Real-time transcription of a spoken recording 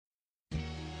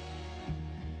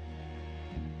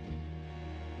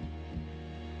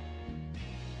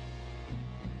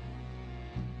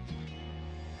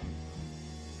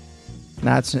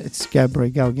No, it's go,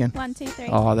 Brie. Go again. 1, 2, 3.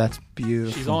 Oh, that's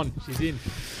beautiful. She's on. She's in.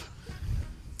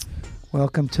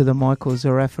 Welcome to the Michael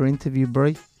Zerafa interview,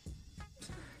 Brie.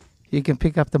 You can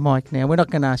pick up the mic now. We're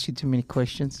not going to ask you too many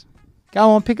questions.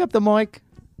 Go on, pick up the mic.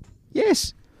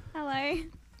 Yes. Hello.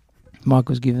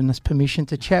 Michael's given us permission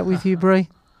to chat with you, Brie.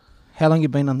 How long you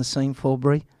been on the scene for,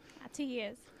 Brie? 2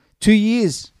 years. 2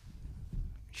 years.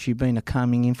 She been a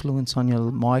calming influence on your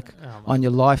mic, on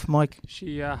your life, Mike?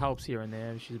 She helps here and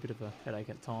there. She's a bit of a headache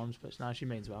at times, but no, she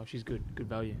means well. She's good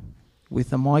value.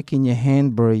 With a mic in your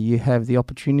hand, Brie, you have the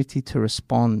opportunity to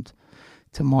respond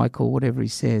to Michael, whatever he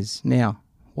says. Now,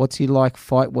 what's he like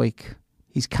fight week?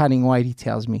 He's cutting weight, he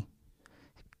tells me.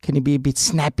 Can he be a bit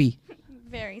snappy?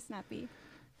 Very snappy.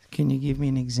 Can you give me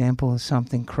an example of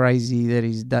something crazy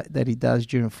that he does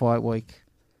during fight week?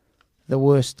 The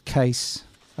worst case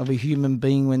of a human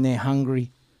being when they're hungry.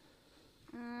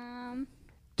 Are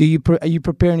you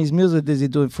preparing his meals or does he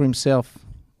do it for himself?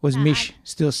 Was Mish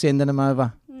still sending him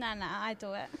over? No, I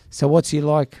do it. So what's he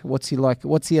like? What's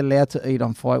he allowed to eat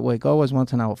on fight week? I always want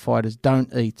to know what fighters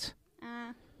don't eat.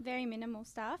 Very minimal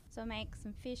stuff. So make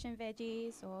some fish and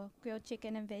veggies or grilled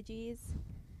chicken and veggies.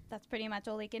 That's pretty much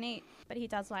all he can eat. But he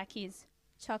does like his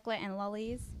chocolate and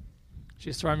lollies.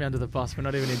 She's thrown me under the bus. We're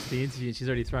not even into the interview and she's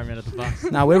already thrown me under the bus.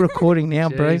 No, we're recording now,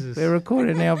 Brie. Jesus. We're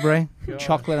recording now, Brie.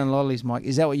 Chocolate and lollies, Mike.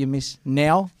 Is that what you miss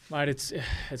now? Mate,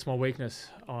 it's my weakness.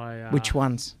 Which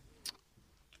ones?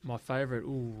 My favourite,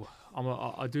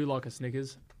 I do like a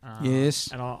Snickers. Yes.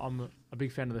 And I'm a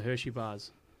big fan of the Hershey bars.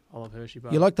 I love Hershey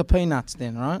bars. You like the peanuts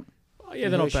then, right? Oh, yeah,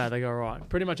 they're not bad. They go all right.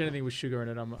 Pretty much anything with sugar in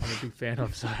it, I'm a big fan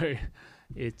of. So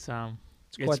it's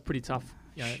pretty tough,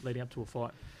 leading up to a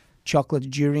fight. Chocolate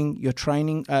during your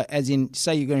training, as in,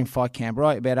 say you're going fight camp,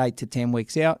 right? About 8 to 10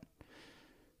 weeks out.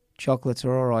 Chocolates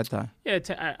are all right, though. Yeah,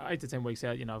 8 to 10 weeks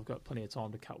out, I've got plenty of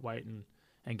time to cut weight and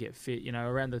get fit.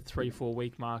 Around the 3-4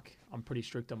 week mark, I'm pretty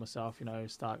strict on myself.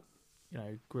 Start,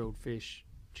 grilled fish,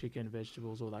 chicken,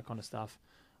 vegetables, all that kind of stuff.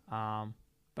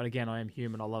 But again, I am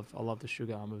human. I love the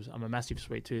sugar. I'm a massive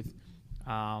sweet tooth.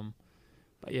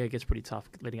 But yeah, it gets pretty tough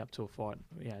leading up to a fight.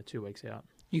 2 weeks out.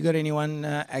 You got anyone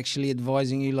actually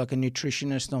advising you, like a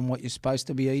nutritionist, on what you're supposed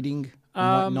to be eating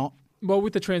and what not? Well,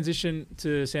 with the transition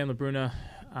to Sam LaBruna,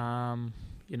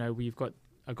 we've got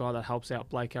a guy that helps out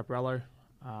Blake Caparello.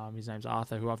 His name's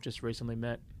Arthur, who I've just recently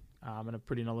met, and a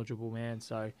pretty knowledgeable man.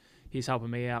 So he's helping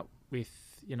me out with,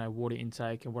 water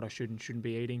intake and what I should and shouldn't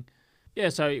be eating. Yeah,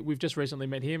 so we've just recently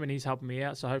met him and he's helping me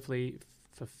out. So hopefully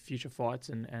for future fights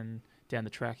and down the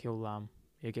track, he'll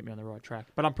get me on the right track.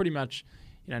 But I'm pretty much,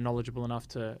 knowledgeable enough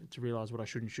to realise what I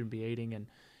should and shouldn't be eating. And,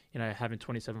 having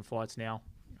 27 fights now,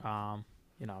 I've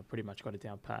pretty much got it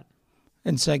down pat.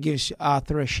 And so give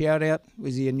Arthur a shout out.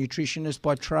 Was he a nutritionist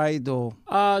by trade or?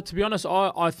 To be honest,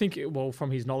 I think,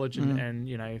 from his knowledge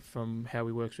and from how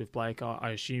he works with Blake,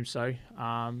 I assume so.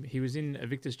 He was in a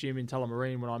Victor's gym in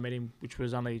Tullamarine when I met him, which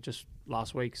was only just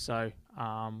last week. So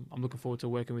I'm looking forward to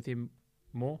working with him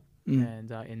more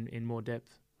and in more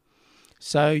depth.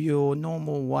 So your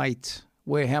normal weight,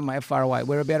 how far away?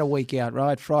 We're about a week out,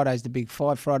 right? Friday's the big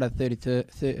fight, Friday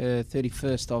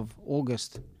 31st of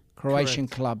August, Croatian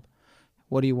Correct. Club.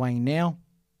 What are you weighing now?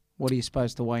 What are you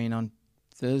supposed to weigh in on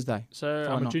Thursday? So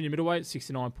I'm a junior middleweight,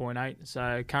 69.8.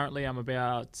 So currently I'm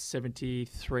about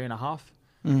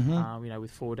 73.5,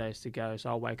 with 4 days to go.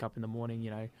 So I'll wake up in the morning,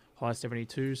 high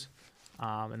 72s,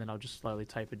 and then I'll just slowly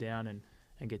taper down and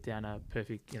get down a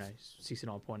perfect,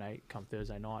 69.8 come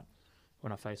Thursday night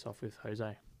when I face off with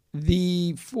Jose.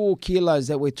 The 4 kilos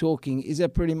that we're talking, is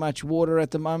that pretty much water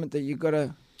at the moment that you've got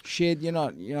to shed? You're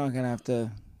not going to have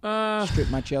to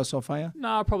strip much else off, are you? No,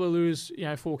 I'll probably lose,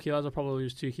 4 kilos. I'll probably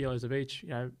lose 2 kilos of each,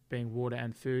 being water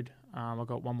and food. I've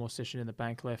got one more session in the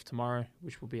bank left tomorrow,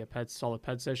 which will be a solid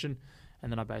pad session.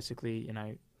 And then I basically,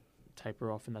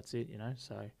 taper off and that's it,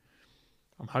 So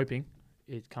I'm hoping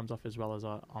it comes off as well as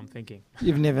I'm thinking.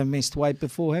 You've never missed weight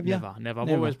before, have you? Never. I'm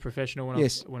always professional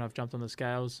when I've jumped on the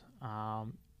scales.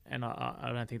 And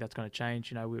I don't think that's going to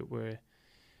change. We're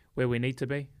where we need to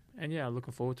be. And, I'm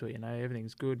looking forward to it.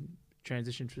 Everything's good.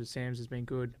 Transition to Sam's has been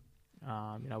good.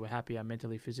 We're happy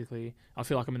mentally, physically. I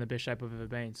feel like I'm in the best shape I've ever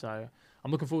been. So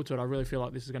I'm looking forward to it. I really feel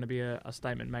like this is going to be a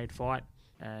statement-made fight.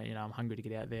 I'm hungry to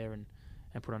get out there and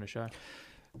put on a show.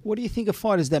 What do you think of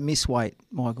fighters that miss weight,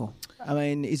 Michael? I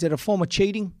mean, is it a form of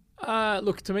cheating?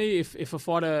 Look, to me, if a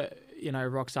fighter,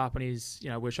 rocks up and he's,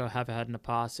 which I have had in the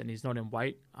past, and he's not in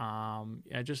weight,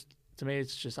 just to me,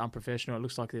 it's just unprofessional. It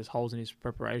looks like there's holes in his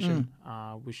preparation,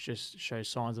 which just shows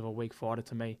signs of a weak fighter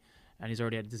to me. And he's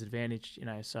already at a disadvantage,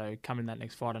 so coming that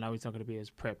next fight, I know he's not going to be as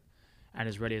prepped and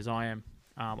as ready as I am.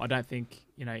 I don't think,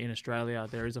 in Australia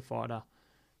there is a fighter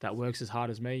that works as hard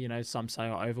as me. Some say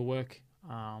I overwork.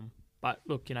 But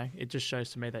look, it just shows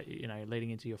to me that,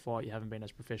 leading into your fight, you haven't been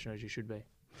as professional as you should be.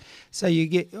 So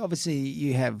obviously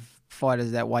you have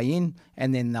fighters that weigh in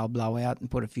and then they'll blow out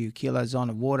and put a few kilos on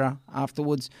of water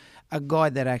afterwards. A guy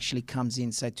that actually comes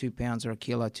in, say 2 pounds or a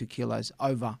kilo, 2 kilos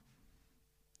over,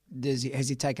 has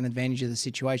he taken advantage of the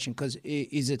situation? Because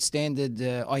is it standard?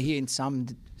 I hear in some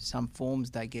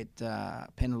forms they get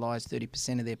penalised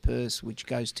 30% of their purse, which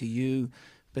goes to you.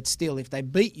 But still, if they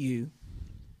beat you,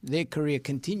 their career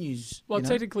continues. Well,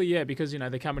 technically, yeah, because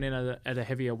they're coming in at a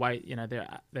heavier weight.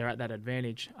 They're at that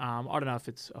advantage. I don't know if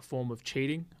it's a form of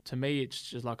cheating. To me, it's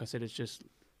just like I said. It's just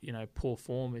poor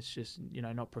form. It's just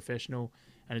not professional,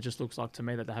 and it just looks like to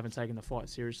me that they haven't taken the fight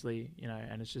seriously.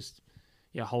 And it's just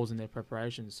holes in their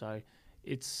preparation. So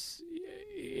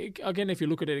again, if you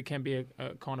look at it, it can be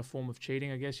a kind of form of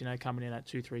cheating. I guess coming in at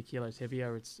 2-3 kilos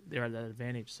heavier, they're at that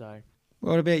advantage. So.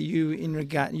 What about you in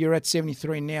regard? You're at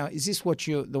 73 now. Is this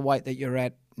the weight that you're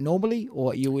at normally,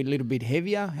 or are you a little bit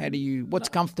heavier? What's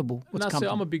comfortable? So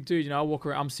I'm a big dude. I walk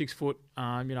around. I'm 6 foot.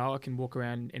 I can walk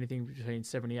around anything between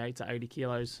 78 to 80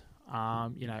 kilos.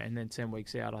 And then 10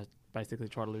 weeks out, I basically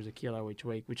try to lose a kilo each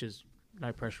week, which is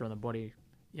no pressure on the body.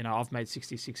 I've made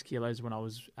 66 kilos when I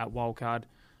was at Wildcard,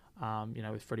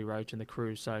 with Freddie Roach and the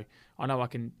crew. So I know I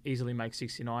can easily make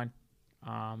 69.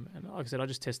 And like I said, I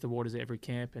just test the waters at every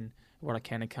camp and what I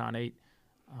can and can't eat.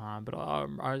 But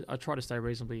I try to stay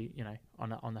reasonably,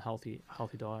 on the healthy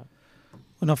diet.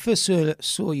 When I first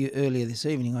saw you earlier this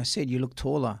evening, I said you look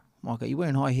taller. Mike, are you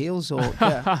wearing high heels or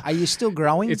are you still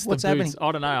growing? What's happening?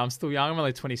 I don't know. I'm still young. I'm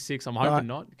only 26. I'm hoping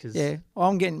not. Cause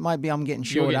I'm getting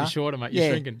shorter. You're getting shorter, mate. You're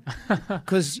shrinking.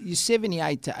 Because you're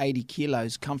 78 to 80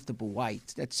 kilos, comfortable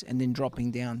weight. And then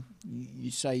dropping down. You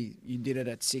say you did it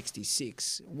at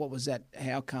 66. What was that?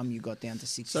 How come you got down to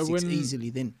 66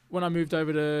 easily then? When I went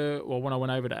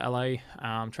over to LA,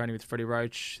 training with Freddie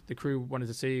Roach, the crew wanted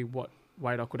to see what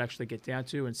weight I could actually get down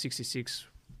to, and 66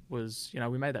 was,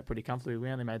 we made that pretty comfortably. We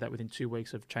only made that within 2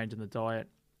 weeks of changing the diet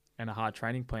and a hard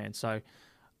training plan. So,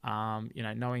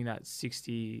 knowing that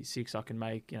 66 I can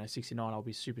make, 69 I'll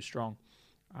be super strong.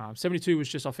 72 was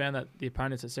just, I found that the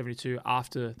opponents at 72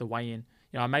 after the weigh-in,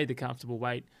 I made the comfortable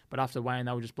weight, but after weigh-in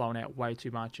they were just blowing out way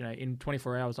too much. In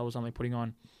 24 hours I was only putting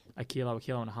on a kilo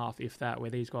and a half, if that, where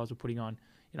these guys were putting on,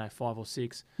 5 or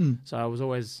 6. So I was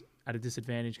always at a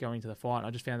disadvantage going into the fight. I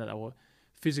just found that they were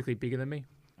physically bigger than me.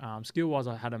 Skill-wise,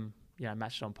 I had them,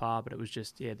 matched on par, but it was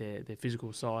just, their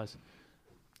physical size.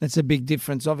 That's a big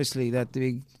difference, obviously, that the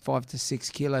big 5 to 6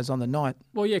 kilos on the night.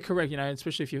 Well, yeah, correct.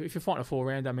 Especially if you're fighting a 4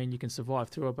 round, you can survive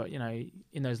through it. But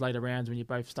in those later rounds when you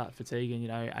both start fatiguing,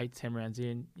 8-10 rounds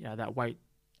in, that weight,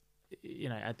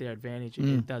 at their advantage,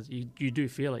 it does. You do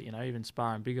feel it. Even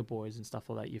sparring bigger boys and stuff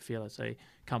like that, you feel it. So you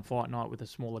come fight night with the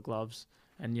smaller gloves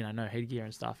and no headgear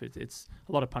and stuff. It's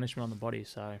a lot of punishment on the body.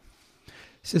 So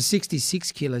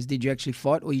 66 kilos, did you actually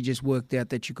fight, or you just worked out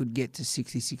that you could get to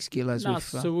 66 kilos? No,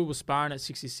 so we were sparring at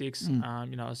 66. I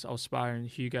was sparring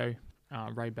Hugo,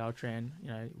 Ray Beltran,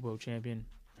 world champion,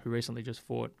 who recently just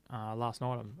fought last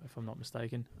night, if I'm not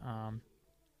mistaken.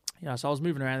 So I was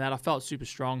moving around that. I felt super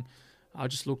strong. I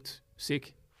just looked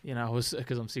sick, because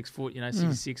I'm 6 foot,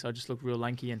 66. I just looked real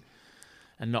lanky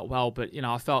and not well. But,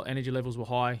 I felt energy levels were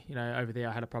high. Over there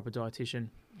I had a proper dietitian.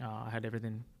 I had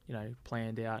everything,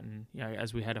 planned out, and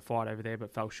as we had a fight over there,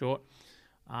 but fell short.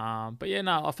 But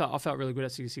I felt really good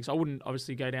at 66. I wouldn't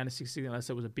obviously go down to 66 unless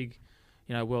it was a big,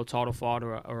 world title fight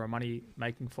or a money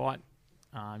making fight.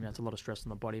 It's a lot of stress on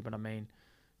the body, but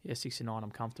 69,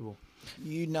 I'm comfortable.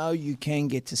 You can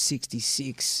get to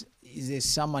 66. Is there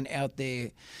someone out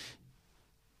there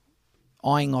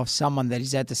eyeing off someone that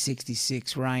is at the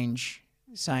 66 range,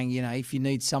 saying, if you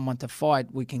need someone to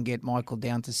fight, we can get Michael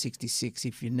down to 66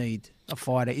 if you need a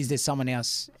fighter? Is there someone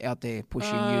else out there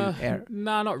pushing you out?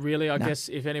 No, not really. I guess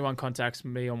if anyone contacts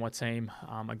me on my team,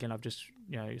 again, I've just,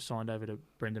 signed over to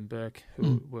Brendan Bourke,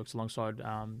 who works alongside,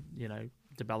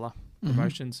 DiBella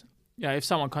Promotions. If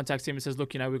someone contacts him and says,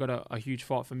 look, we've got a huge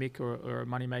fight for Mick or a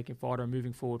money-making fight or a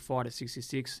moving forward fight at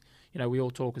 66, we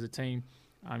all talk as a team,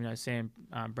 Sam,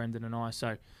 Brendan and I.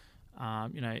 So,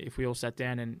 if we all sat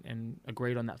down and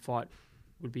agreed on that fight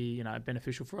would be,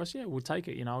 beneficial for us, we'll take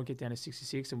it. I'll get down to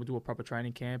 66 and we'll do a proper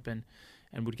training camp and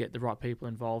we'd get the right people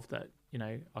involved that,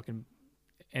 I can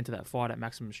enter that fight at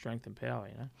maximum strength and power,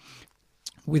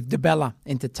 With DiBella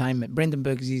Entertainment, Brendan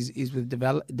Bourke is with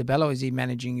DiBella. Is he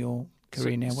managing your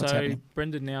career now? What's happening?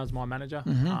 Brendan now is my manager,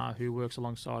 who works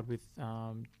alongside with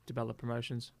DiBella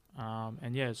Promotions.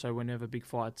 So whenever big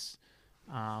fights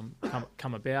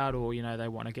come about, or they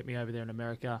want to get me over there in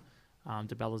America,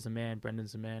 DiBella's the man,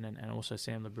 Brendan's the man, and also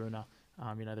Sam LaBruna.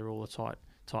 They're all a tight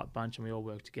tight bunch and we all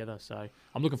work together. So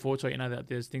I'm looking forward to it. That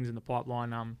there's things in the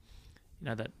pipeline,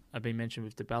 that have been mentioned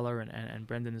with DiBella and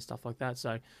Brendan and stuff like that.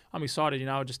 So I'm excited.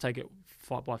 I'll just take it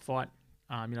fight by fight.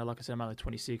 Like I said, I'm only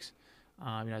 26.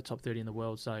 Top 30 in the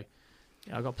world. So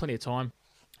I've got plenty of time.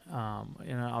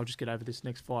 I'll just get over this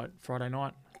next fight Friday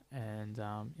night, and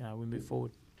we move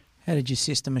forward. How did your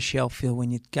sister Michelle feel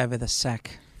when you gave her the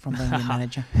sack from being your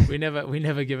manager? We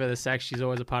never give her the sack. She's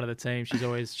always a part of the team. She's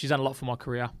done a lot for my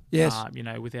career. Yes.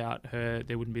 Without her,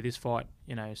 there wouldn't be this fight.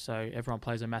 So everyone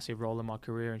plays a massive role in my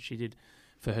career, and she did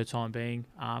for her time being.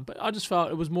 But I just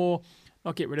felt it was more,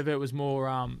 not get rid of it. It was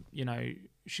more,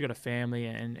 she got a family,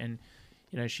 and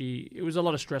it was a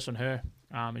lot of stress on her.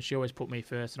 And she always put me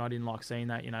first, and I didn't like seeing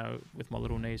that, with my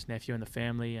little niece, nephew, and the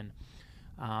family. And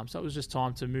so it was just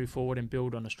time to move forward and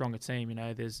build on a stronger team.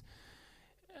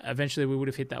 Eventually we would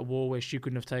have hit that wall where she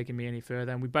couldn't have taken me any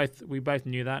further, and we both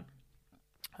knew that.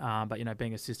 But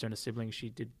being a sister and a sibling, she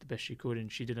did the best she could,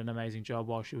 and she did an amazing job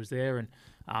while she was there. And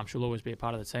she'll always be a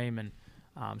part of the team, and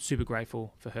super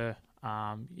grateful for her.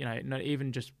 Not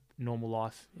even just normal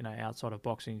life, outside of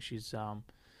boxing, she's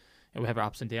we have our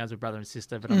ups and downs with brother and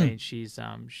sister, but I mean, she is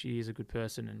a good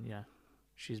person, and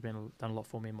she's done a lot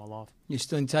for me in my life. You're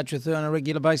still in touch with her on a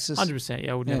regular basis? 100%.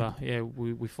 Yeah, never. Yeah,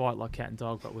 we fight like cat and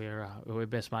dog, but we're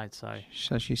best mates.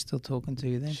 So she's still talking to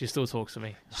you then? She still talks to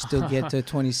me. Still get her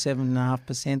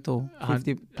 27.5% or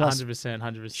 50 plus?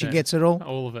 100%. She gets it all?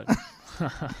 All of it.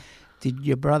 Did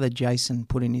your brother Jason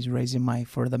put in his resume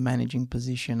for the managing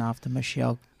position after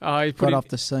Michelle got off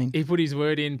the scene? He put his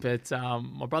word in, but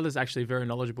my brother's actually very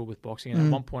knowledgeable with boxing. And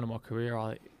at one point in my career,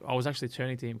 I was actually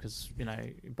turning to him because,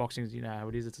 boxing, how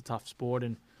it is. It's a tough sport,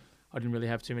 and I didn't really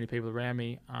have too many people around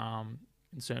me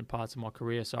in certain parts of my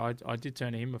career. So I did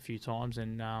turn to him a few times,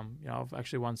 and I've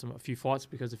actually won a few fights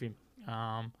because of him.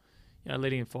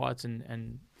 Leading in fights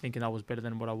and thinking I was better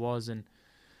than what I was, and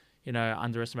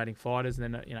underestimating fighters,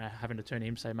 and then having to turn to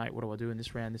him and say, mate, what do I do in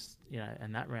this round,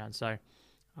 and that round. So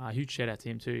huge shout out to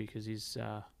him too, because he's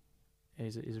a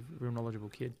real knowledgeable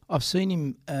kid. I've seen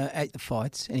him at the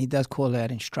fights, and he does call out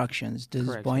instructions. Does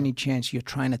Correct, by any chance your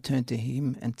trainer turn to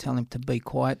him and tell him to be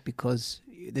quiet because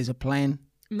there's a plan?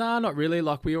 No, not really.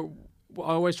 I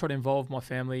always try to involve my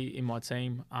family in my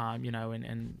team, and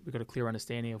we've got a clear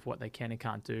understanding of what they can and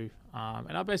can't do.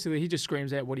 And he just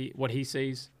screams out what he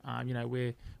sees.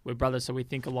 We're brothers, so we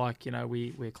think alike.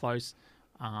 We're close.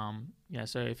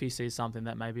 So if he sees something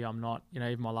that maybe I'm not,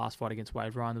 even my last fight against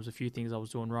Wade Ryan, there was a few things I was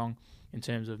doing wrong in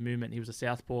terms of movement. He was a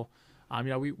southpaw.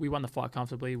 We won the fight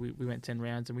comfortably. We went 10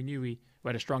 rounds, and we knew we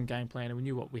had a strong game plan, and we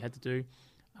knew what we had to do.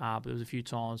 But there was a few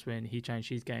times when he changed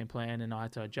his game plan, and I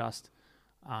had to adjust.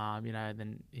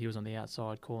 Then he was on the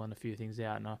outside calling a few things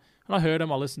out, and I heard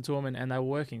him, I listened to him, and they were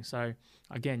working. So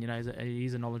again,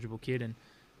 he's a knowledgeable kid,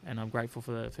 and I'm grateful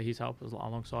for his help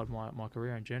alongside my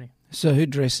career and journey. So who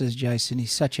dresses Jason?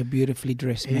 He's such a beautifully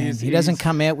dressed man. He doesn't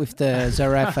come out with the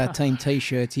Zerafa team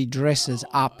T-shirts. He dresses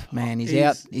up, man. He's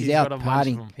out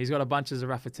partying. He's got a bunch of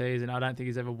Zerafa tees, and I don't think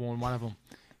he's ever worn one of them.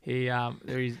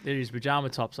 They're his pajama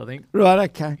tops, I think.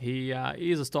 Right, okay. He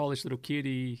is a stylish little kid.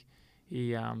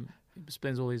 He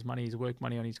spends all his money, his work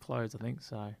money, on his clothes, I think.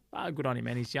 So good on him,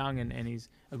 man. He's young and he's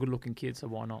a good-looking kid, so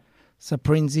why not? So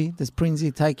Prinzy, does Prinzy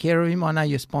take care of him? I know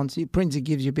you're sponsored. Prinzy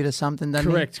gives you a bit of something,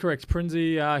 doesn't he? Correct.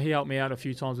 Prinzy, he helped me out a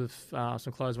few times with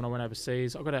some clothes when I went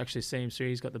overseas. I've got to actually see him soon.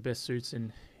 He's got the best suits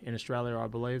in Australia, I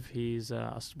believe. He's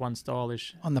one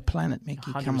stylish. On the planet,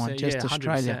 Mickey. Come on, just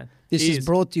Australia. 100%. This is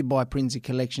brought to you by Prinzy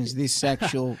Collections. This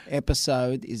actual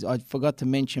episode I forgot to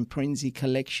mention Prinzy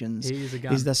Collections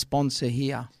is the sponsor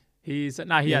here. He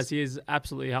has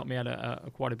absolutely helped me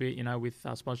out quite a bit, with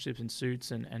sponsorships and suits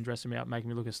and dressing me up, making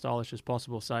me look as stylish as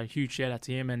possible. So huge shout out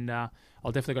to him, and I'll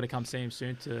definitely got to come see him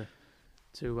soon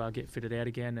to get fitted out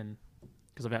again, and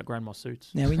because I've outgrown my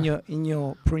suits. Now in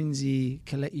your Prinzy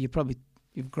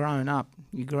you've grown up,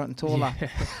 you've gotten taller. Yeah.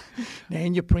 Now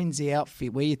in your Prinzy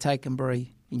outfit, where you taking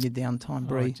Bree in your downtime,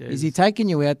 Bree? Is he taking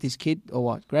you out, this kid, or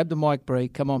what? Grab the mic, Bree.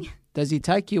 Come on. Does he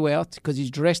take you out? Because he's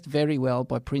dressed very well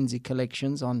by Prinzy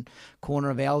Collections on corner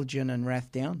of Elgin and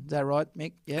Rathdown. Is that right,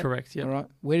 Mick? Yeah. Correct, yeah. All right.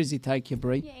 Where does he take you,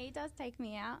 Bree? Yeah, he does take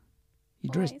me out. You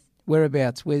dressed?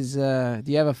 Whereabouts? Do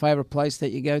you have a favourite place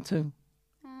that you go to?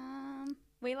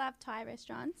 We love Thai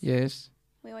restaurants. Yes.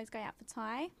 We always go out for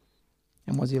Thai.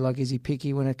 And is he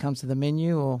picky when it comes to the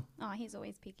menu, or? Oh, he's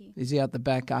always picky. Is he out the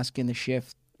back asking the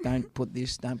chef, don't put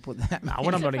this, don't put that? No,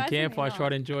 when I'm not in camp, I try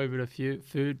to enjoy a bit of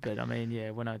food. But, I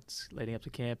mean, when it's leading up to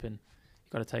camp and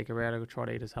you've got to take her out, I'll try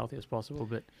to eat as healthy as possible.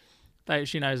 But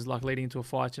she knows, leading into a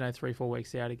fight, 3-4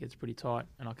 weeks out, it gets pretty tight.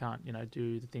 And I can't,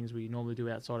 do the things we normally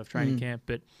do outside of training camp.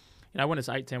 But, when it's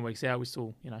 8-10 weeks out, we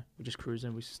still, we're just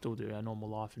cruising. We still do our normal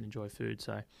life and enjoy food.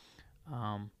 So,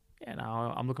 I'm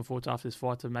looking forward to after this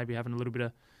fight to maybe having a little bit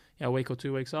of, a week or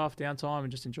 2 weeks off, downtime,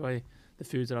 and just enjoy the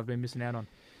foods that I've been missing out on.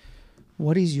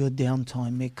 What is your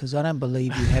downtime, Mick? Because I don't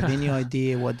believe you have any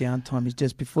idea what downtime is.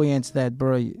 Just before you answer that,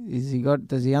 bro,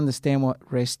 does he understand what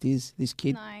rest is, this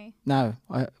kid? No.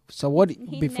 So what,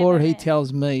 before he never-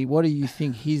 tells me, what do you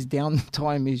think his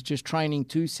downtime is? Just training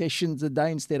 2 sessions a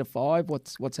day instead of 5?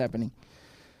 What's happening?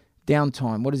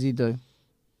 Downtime, what does he do?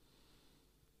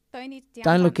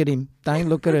 Don't look at him. Don't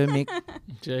look at her, Mick.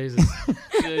 Jesus.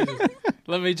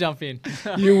 Let me jump in.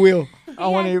 You will. He I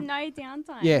want has to. no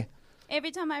downtime. Yeah,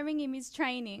 Every time I ring him, he's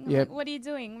training. I'm Yep. like, what are you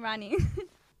doing? Running.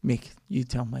 Mick, you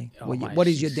tell me. Oh, What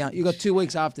is your mate, down? You got 2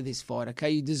 weeks after this fight. Okay,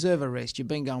 you deserve a rest. You've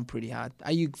been going pretty hard.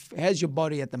 How's your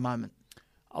body at the moment?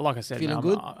 Like I said, Feeling man,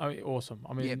 good? Awesome.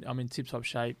 I'm in tip-top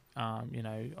shape.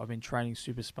 I've been training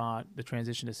super smart. The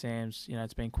transition to Sam's,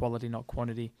 it's been quality, not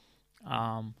quantity.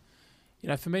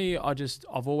 For me,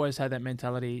 I've always had that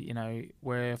mentality,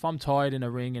 where if I'm tired in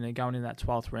a ring and then going in that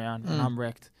 12th round and I'm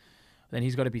wrecked, then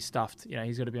he's got to be stuffed.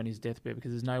 He's got to be on his deathbed,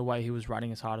 because there's no way he was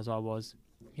running as hard as I was.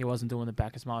 He wasn't doing the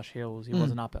back as Marsh Hills. He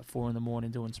wasn't up at 4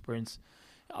 a.m. doing sprints.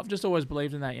 I've just always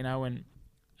believed in that,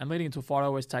 and leading into a fight, I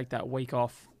always take that week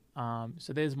off.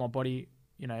 So there's my body.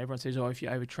 Everyone says, if you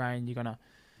overtrain,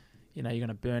 you're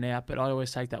gonna burn out. But I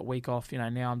always take that week off.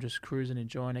 Now I'm just cruising,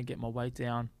 enjoying it, getting my weight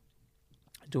down,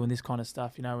 doing this kind of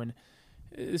stuff. And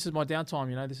this is my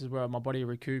downtime. This is where my body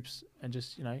recoups and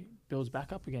just builds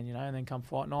back up again. And then come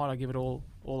fight night, I give it all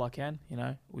I can.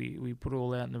 We put it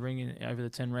all out in the ring over the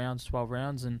 10 rounds, 12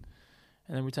 rounds, and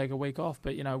then we take a week off.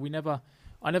 But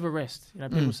I never rest.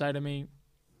 People say to me,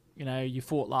 you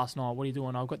fought last night. What are you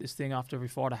doing? I've got this thing after every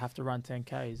fight. I have to run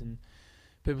 10Ks. And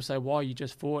people say, why? You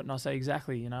just fought? And I say,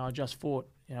 exactly. I just fought.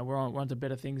 We're on to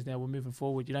better things now. We're moving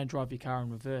forward. You don't drive your car in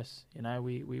reverse.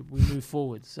 We move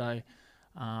forward. So,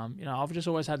 I've just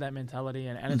always had that mentality,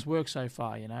 and it's worked so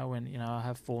far. When I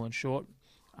have fallen short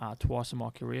twice in my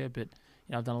career, but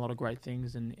I've done a lot of great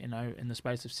things. And in the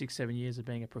space of 6-7 years of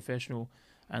being a professional,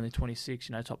 only 26,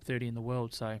 top 30 in the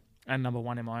world. So, and number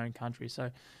 1 in my own country.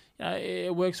 So,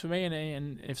 it works for me,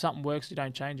 and if something works, you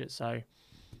don't change it. So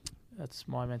that's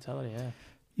my mentality, yeah.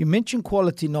 You mentioned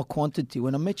quality, not quantity.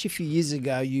 When I met you a few years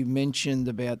ago, you mentioned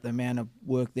about the amount of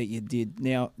work that you did.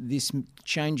 Now, this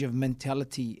change of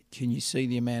mentality, can you see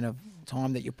the amount of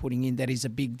time that you're putting in? That is a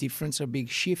big difference, a big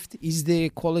shift. Is there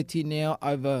quality now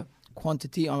over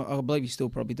quantity? I believe you're still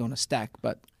probably doing a stack,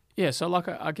 but... Yeah, so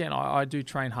again, I do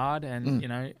train hard, and,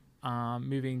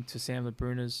 moving to Sam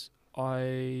LaBruna's,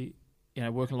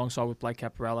 working alongside with Blake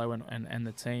Caparello and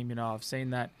the team, I've seen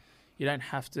that you don't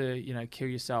have to, kill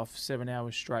yourself 7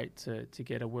 hours straight to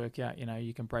get a workout.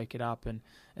 You can break it up, and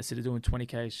instead of doing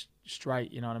 20K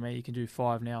straight, you know what I mean? You can do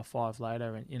 5 now, 5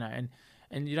 later,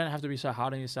 and you don't have to be so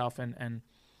hard on yourself and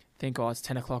think, it's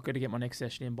 10 o'clock, got to get my next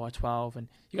session in by 12. And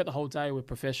you got the whole day with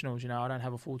professionals. I don't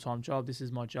have a full-time job. This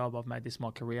is my job. I've made this my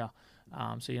career.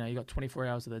 So, you got 24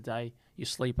 hours of the day. You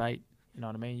sleep 8, you know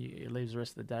what I mean? It leaves the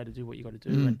rest of the day to do what you got to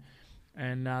do.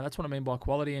 And that's what I mean by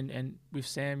quality. And with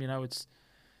Sam,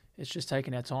 it's just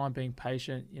taking our time, being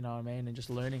patient, you know what I mean, and just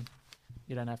learning.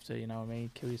 You don't have to,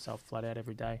 kill yourself flat out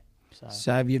every day.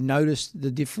 So have you noticed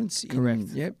the difference? Correct.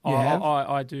 Yep, you have?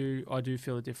 I do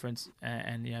feel the difference,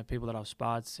 and people that I've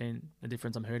sparred seen the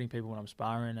difference. I'm hurting people when I'm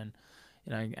sparring, and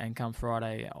and come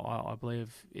Friday, I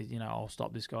believe I'll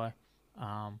stop this guy,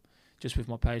 just with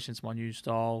my patience, my new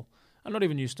style, and not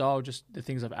even new style, just the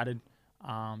things I've added.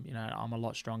 I'm a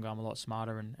lot stronger, I'm a lot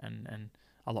smarter, and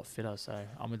a lot fitter. So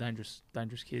I'm a dangerous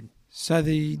kid. So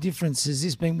the difference, has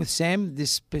this been with Sam,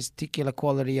 this particular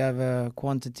quality over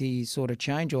quantity sort of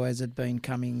change, or has it been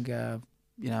coming,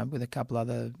 with a couple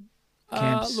other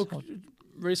camps? Look,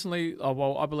 recently,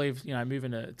 I believe,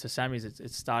 moving to Sammy's,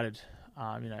 it started,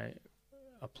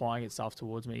 applying itself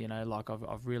towards me.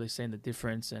 I've really seen the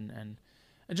difference, and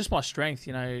just my strength,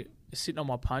 sitting on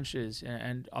my punches,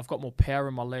 and I've got more power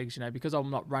in my legs, because I'm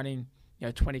not running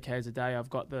 20Ks a day.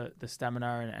 I've got the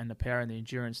stamina and the power and the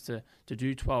endurance to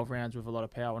do 12 rounds with a lot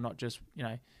of power, not just,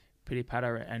 pity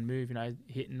patter and move,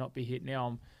 hit and not be hit.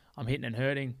 Now I'm hitting and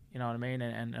hurting, you know what I mean?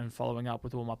 And following up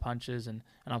with all my punches, and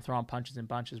I'm throwing punches and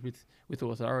bunches with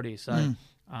authority. So,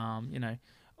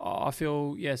 I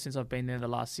feel, since I've been there the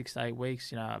last 6 to 8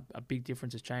 weeks, a big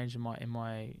difference has changed in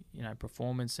my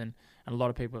performance, and a lot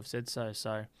of people have said so.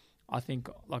 So I think,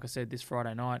 like I said, this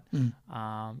Friday night,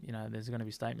 there's going to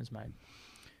be statements made.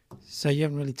 So you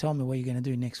haven't really told me what you're going to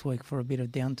do next week for a bit of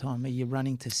downtime. Are you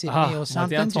running to Sydney or my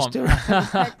something? Just to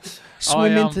downtime.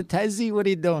 swim into Tassie? What are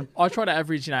you doing? I try to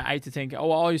average, 8 to 10.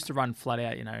 I used to run flat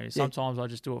out, Sometimes I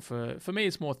just do it for me.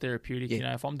 It's more therapeutic.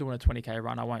 Yeah. If I'm doing a 20K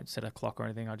run, I won't set a clock or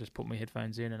anything. I just put my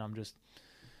headphones in and I'm just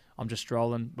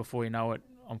strolling. Before you know it,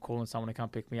 I'm calling someone to come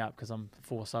pick me up because I'm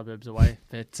 4 suburbs away.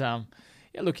 But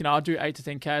yeah, look, I do 8 to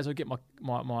 10Ks. I get my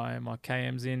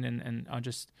KMs in and I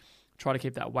just try to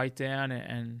keep that weight down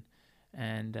and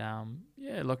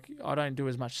yeah, look, I don't do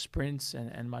as much sprints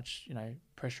and much,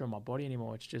 pressure on my body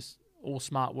anymore. It's just all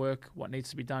smart work. What needs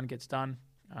to be done gets done.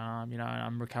 And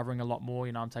I'm recovering a lot more.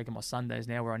 I'm taking my Sundays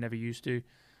now where I never used to.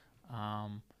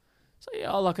 So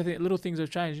yeah, I think little things have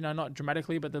changed, not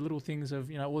dramatically, but the little things of,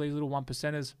 all these little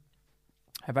 1%ers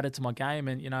have added to my game.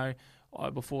 And,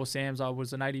 before Sam's, I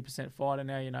was an 80% fighter.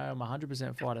 Now, I'm a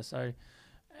 100% fighter. So,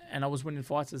 and I was winning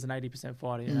fights as an 80%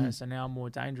 fighter, so now I'm more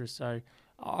dangerous. So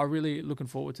I'm really looking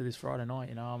forward to this Friday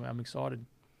night. I'm excited.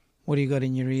 What do you got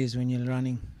in your ears when you're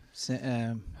running,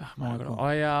 Michael?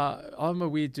 I'm a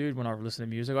weird dude when I listen to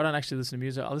music. I don't actually listen to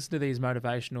music. I listen to these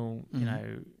motivational,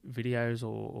 videos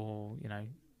or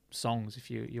songs, if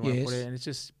you want to put it. And it's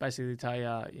just basically tell you,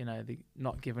 the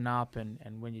not giving up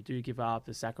and when you do give up,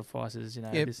 the sacrifices,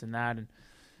 this and that. And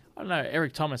I don't know,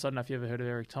 Eric Thomas. I don't know if you ever heard of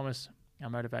Eric Thomas, our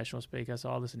motivational speaker. So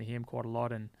I listen to him quite a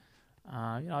lot. And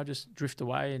I just drift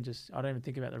away and I don't even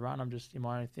think about the run. I'm just in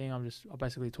my own thing. I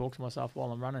basically talk to myself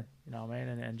while I'm running,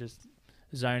 and just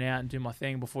zone out and do my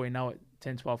thing. Before you know it,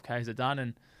 10, 12 Ks are done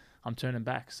and I'm turning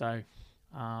back. So,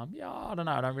 I don't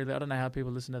know. I don't know how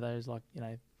people listen to those,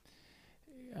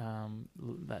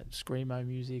 that screamo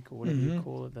music or whatever you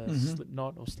call it, the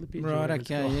Slipknot or Slippage. Right,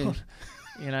 okay,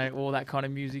 yeah. All that kind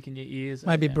of music in your ears.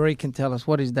 Maybe Brie can tell us,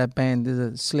 what is that band? Is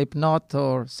it Slipknot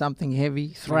or something heavy,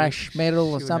 thrash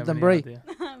metal or something, Brie?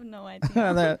 I have no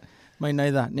idea. Me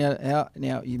neither.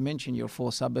 Now, you mentioned you're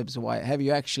 4 suburbs away. Have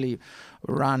you actually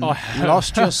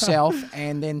lost yourself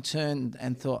and then turned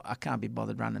and thought, I can't be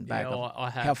bothered running back? Yeah, I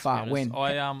have. How far? When?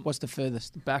 What's the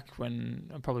furthest? Back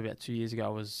when, probably about 2 years ago, I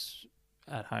was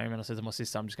at home and I said to my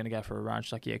sister, I'm just going to go for a run.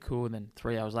 She's like, yeah, cool. And then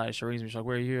 3 hours later, she rings me. She's like,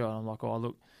 where are you? And I'm like, oh,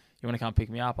 look, you want to come pick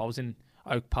me up? I was in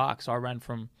Oak Park. So I ran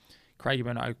from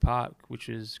Craigieburn to Oak Park, which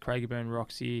is Craigieburn,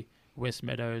 Roxy, West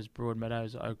Meadows,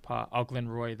 Broadmeadows, Oak Park,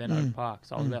 Glenroy, then Oak Park.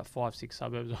 So I was about 5-6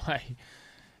 suburbs away,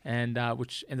 and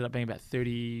which ended up being about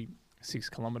 36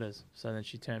 kilometres. So then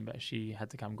she turned back. She had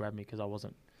to come grab me because I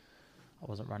wasn't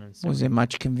running. Was there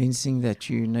much convincing that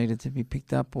you needed to be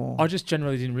picked up, or? I just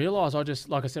generally didn't realise.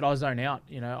 Like I said, I zone out.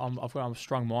 I'm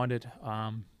strong-minded.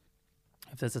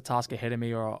 If there's a task ahead of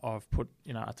me or I've put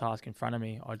a task in front of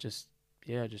me, I just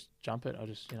jump it. I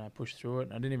just push through it.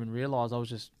 And I didn't even realise I was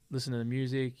just listening to the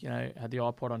music. Had the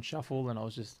iPod on shuffle, and I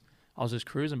was just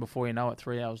cruising. Before you know it,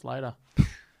 3 hours later,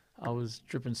 I was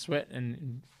dripping sweat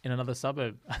in another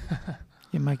suburb.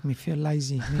 You make me feel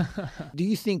lazy. Do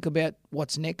you think about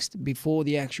what's next before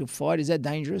the actual fight? Is that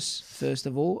dangerous, first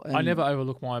of all? I never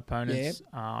overlook my opponents.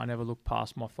 Yeah. I never look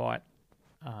past my fight.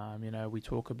 We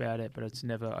talk about it, but it's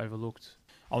never overlooked.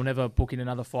 I'll never book in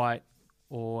another fight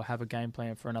or have a game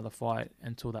plan for another fight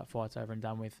until that fight's over and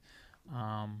done with.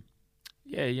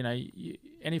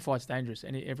 Any fight's dangerous.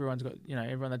 Everyone's got,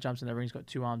 everyone that jumps in the ring's got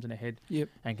 2 arms and a head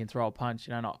and can throw a punch,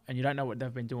 and you don't know what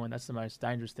they've been doing. That's the most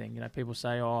dangerous thing. People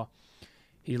say, oh,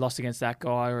 he lost against that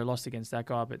guy or he lost against that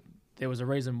guy, but there was a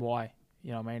reason why,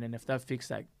 and if they've fixed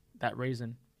that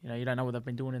reason, you don't know what they've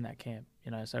been doing in that camp,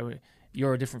 so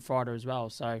you're a different fighter as well.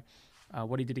 So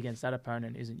what he did against that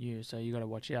opponent isn't you, so you got to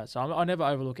watch out. So I never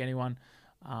overlook anyone.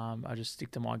 I just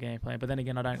stick to my game plan. But then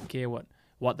again, I don't care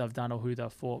what they've done or who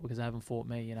they've fought because they haven't fought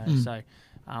me, So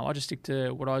I just stick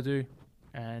to what I do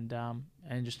and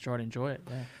just try to enjoy it.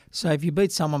 Yeah. So if you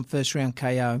beat someone first round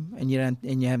KO and you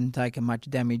haven't taken much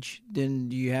damage, then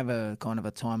do you have a kind of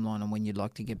a timeline on when you'd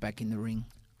like to get back in the ring?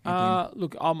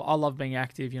 Look, I love being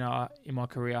active. In my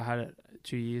career, I had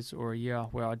 2 years or a year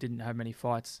where I didn't have many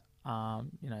fights.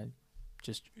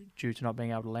 Just due to not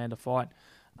being able to land a fight.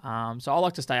 So I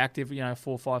like to stay active. 4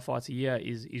 or 5 fights a year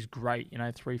is great.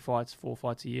 3 fights, 4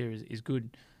 fights a year is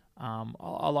good.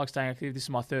 I like staying active. This is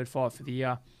my 3rd fight for the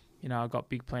year. I've got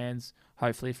big plans.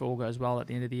 Hopefully, if all goes well, at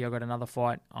the end of the year, I've got another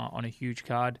fight on a huge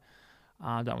card.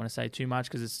 I don't want to say too much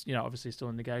because it's obviously still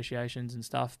in negotiations and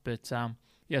stuff. But so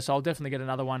I'll definitely get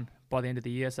another one by the end of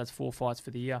the year. So that's 4 fights for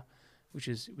the year, which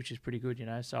is pretty good.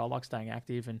 So I like staying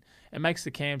active, and it makes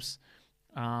the camps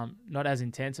not as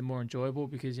intense and more enjoyable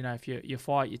because if you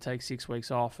fight, you take 6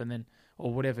 weeks off, and then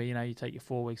or whatever, you take your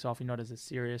 4 weeks off. You're not as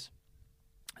serious.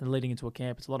 And leading into a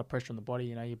camp, it's a lot of pressure on the body.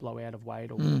 You blow out of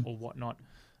weight or whatnot.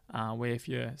 Where if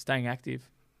you're staying active,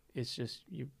 it's just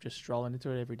you're just strolling into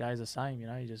it every day is the same. You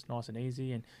know, you're just nice and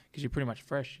easy, and because you're pretty much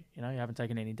fresh. You know, you haven't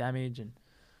taken any damage, and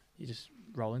you just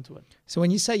roll into it. So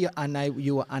when you say you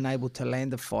were unable to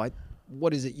land the fight,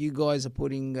 what is it? You guys are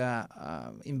putting,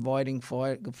 inviting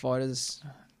fighters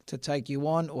to take you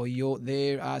on, or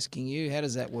they're asking you? How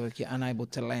does that work? You're unable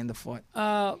to land the fight.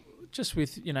 Just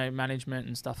with management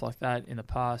and stuff like that in the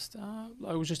past.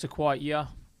 It was just a quiet year.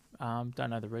 Don't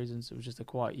know the reasons. It was just a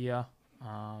quiet year.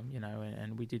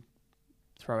 And we did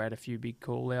throw out a few big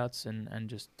call-outs and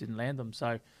just didn't land them.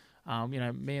 So,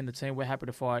 me and the team, we're happy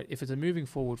to fight. If it's a moving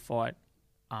forward fight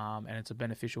and it's a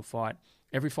beneficial fight,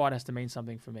 every fight has to mean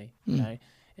something for me. You know,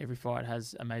 every fight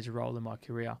has a major role in my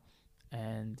career.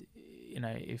 And,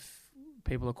 if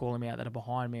people are calling me out that are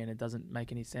behind me and it doesn't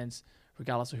make any sense,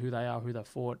 regardless of who they are, who they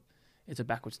fought, it's a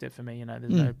backward step for me. There's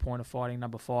no point of fighting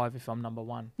number 5 if I'm number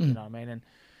 1. You know what I mean? And,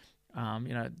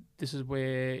 this is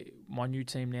where my new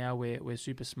team now, we're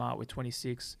super smart. We're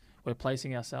 26. We're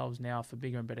placing ourselves now for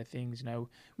bigger and better things.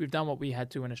 We've done what we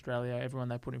had to in Australia. Everyone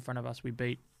they put in front of us, we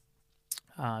beat.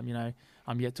 I'm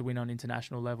yet to win on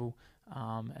international level.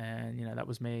 And that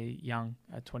was me young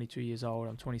at 22 years old.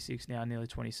 I'm 26 now, nearly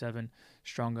 27,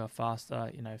 stronger,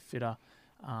 faster, fitter.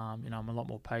 I'm a lot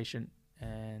more patient.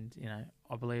 And,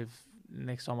 I believe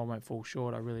next time I won't fall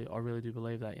short. I really do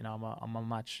believe that, I'm a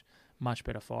much, much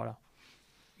better fighter.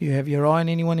 You have your eye on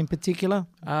anyone in particular?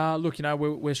 Look,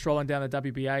 we're strolling down the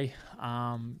WBA,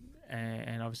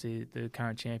 and obviously the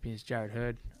current champion is Jarrett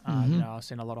Hurd. I've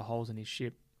seen a lot of holes in his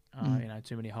ship.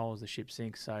 Too many holes, the ship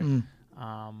sinks. So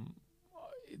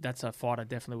that's a fight I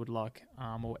definitely would like,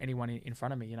 or anyone in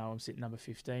front of me. I'm sitting number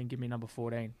 15. Give me number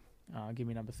 14. Give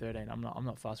me number 13. I'm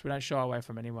not fussed. We don't shy away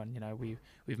from anyone.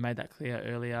 We've made that clear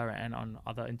earlier and on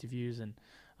other interviews and.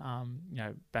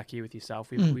 Back here with yourself,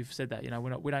 we've said that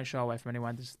we don't shy away from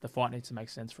anyone. The fight needs to make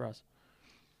sense for us.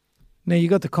 Now you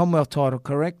got the Commonwealth title,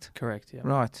 correct? Correct. Yeah.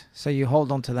 Right. So you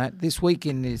hold on to that. This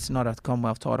weekend it's not a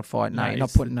Commonwealth title fight. No, you're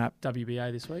not putting up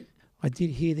WBA this week. I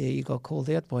did hear there you got called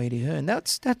out by Eddie Hearn.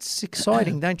 That's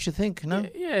exciting, don't you think? No.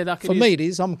 Yeah. For me, it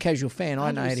is. I'm a casual fan.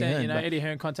 I know Eddie Hearn. Eddie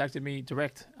Hearn contacted me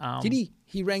direct. Did he?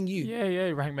 He rang you? Yeah.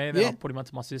 He rang me. Then I put him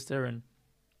onto my sister, and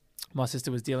my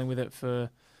sister was dealing with it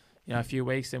for. A few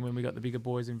weeks, and when we got the bigger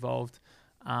boys involved.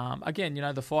 Again,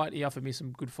 the fight, he offered me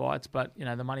some good fights, but,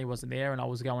 the money wasn't there, and I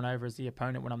was going over as the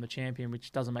opponent when I'm the champion,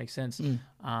 which doesn't make sense.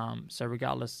 So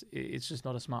regardless, it's just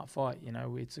not a smart fight.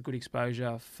 It's a good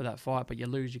exposure for that fight, but you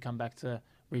lose, you come back to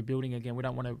rebuilding again. We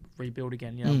don't want to rebuild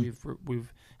again.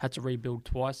 We've had to rebuild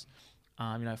twice,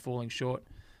 falling short.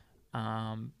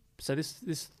 So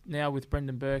this now with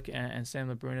Brendan Bourke and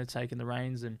Sam LaBruna taking the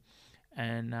reins and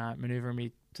manoeuvring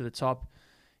me to the top,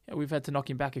 we've had to knock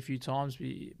him back a few times,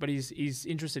 but he's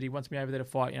interested. He wants me over there to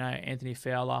fight, Anthony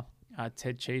Fowler,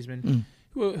 Ted Cheeseman,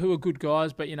 who are good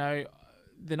guys, but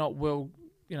they're not world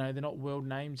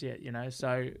names yet.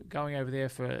 So going over there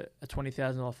for a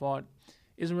 $20,000 fight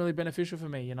isn't really beneficial for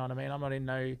me. You know what I mean? I'm not in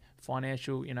no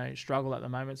financial struggle at the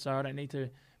moment, so I don't need to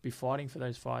be fighting for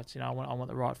those fights. I want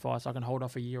the right fight, so I can hold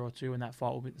off a year or two, and that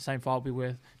fight the same fight will be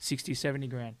worth 60, 70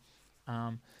 grand.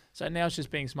 So now it's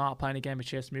just being smart, playing a game of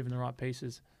chess, moving the right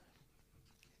pieces.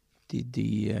 Did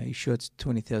he sure it's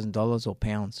 $20,000 or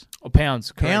pounds? Or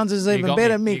pounds. Correct. Pounds is even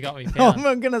better, Mick. You got me. Pounds.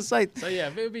 I'm going to say. So yeah,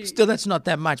 still that's not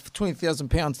that much for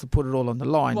 £20,000 to put it all on the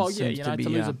line. Well, yeah, to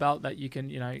lose a belt that you can,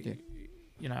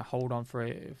 hold on for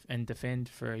and defend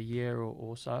for a year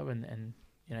or so, and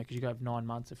because you have 9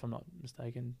 months, if I'm not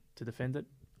mistaken, to defend it.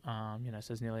 So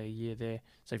it's nearly a year there.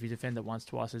 So if you defend it once,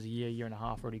 twice, there's a year and a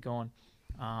half already gone.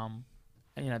 And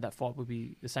that fight would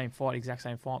be the same fight, exact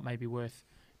same fight, maybe worth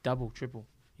double, triple.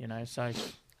 So, and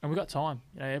we've got time.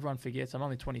 Everyone forgets I'm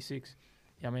only 26.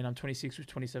 I'm 26 with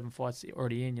 27 fights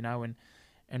already in,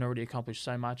 and already accomplished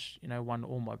so much. Won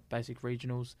all my basic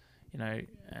regionals,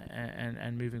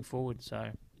 and moving forward.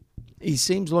 So, he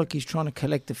seems like he's trying to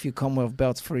collect a few Commonwealth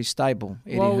belts for his stable.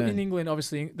 Eddie Hearn. In England,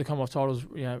 obviously, the Commonwealth title is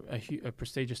a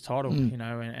prestigious title.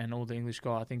 And all the English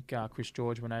guys. I think Chris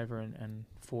George went over and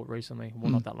fought recently,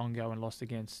 not that long ago, and lost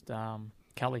against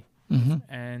Kelly.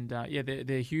 And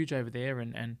they're huge over there,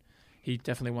 and he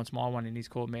definitely wants my one, and he's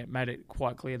made it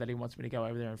quite clear that he wants me to go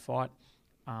over there and fight.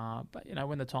 But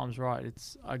when the time's right,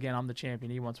 it's again I'm the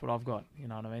champion. He wants what I've got. You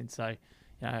know what I mean? So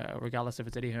regardless if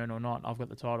it's Eddie Hearn or not, I've got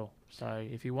the title. So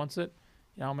if he wants it,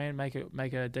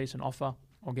 make a decent offer.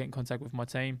 I'll get in contact with my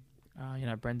team,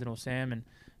 Brendan or Sam, and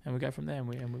we go from there and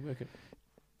we work it.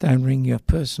 Don't ring your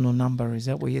personal number. Is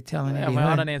that what you're telling me?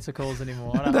 I don't answer calls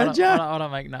anymore. I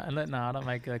don't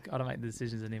make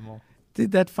decisions anymore.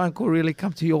 Did that phone call really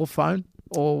come to your phone?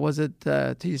 or was it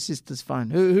to your sister's phone?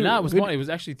 No, it was mine. It was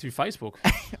actually through Facebook.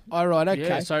 Oh, right, okay.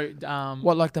 Yeah, so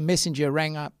what, like the messenger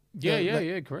rang up?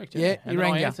 Yeah, correct. Yeah, and he then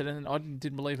rang I you. answered, and I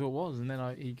didn't believe who it was, and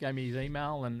then he gave me his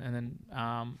email, and then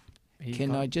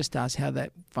Can I just ask how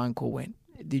that phone call went?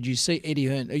 Did you see Eddie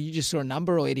Hearn? You just saw a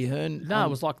number or Eddie Hearn? No, it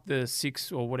was like the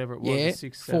 6 or whatever it was. Yeah, the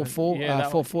 6, 44,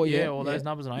 44, yeah, yeah, all those yeah.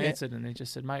 numbers, and I answered, and he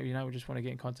just said, mate, we just want to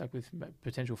get in contact with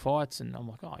potential fights, and I'm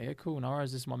like, oh yeah, cool, no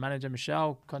worries. This is my manager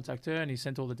Michelle. Contact her, and he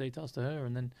sent all the details to her,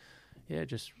 and then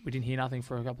we didn't hear nothing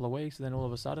for a couple of weeks, and then all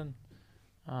of a sudden,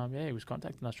 he was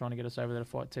contacting us trying to get us over there to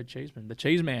fight Ted Cheeseman, the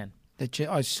Cheese Man.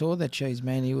 I saw that Cheese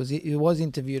Man. He was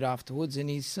interviewed afterwards,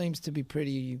 and he seems to be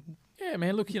pretty. Yeah,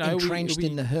 man. Look, entrenched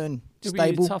in the Hearn stable.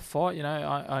 It'll be a tough fight.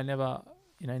 I never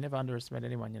underestimate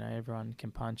anyone. Everyone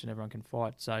can punch and everyone can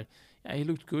fight. So he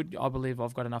looked good. I believe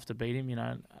I've got enough to beat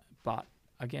him. But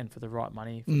again, for the right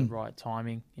money, for the right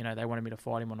timing, they wanted me to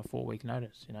fight him on a 4-week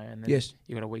notice. And then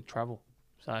you got a week travel.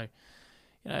 So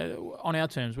on our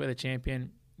terms, we're the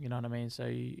champion. You know what I mean? So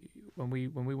when we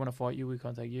want to fight you, we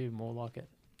contact you. More like it.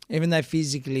 Even though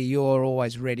physically you're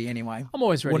always ready anyway. I'm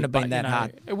always ready. Wouldn't have been that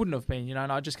hard. It wouldn't have been, and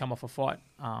I just come off a fight,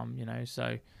 so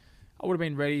I would have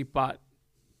been ready, but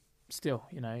still,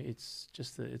 it's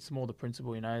just it's more the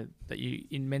principle, that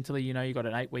mentally, you got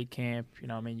an 8-week camp,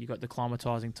 you got the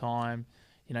acclimatizing time,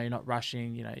 you're not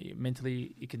rushing,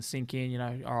 mentally you can sink in,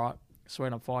 all right,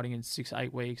 swear I'm fighting in 6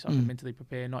 8 weeks, I can mentally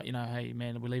prepare, not, hey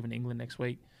man, we're leaving England next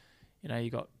week, you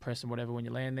got press and whatever when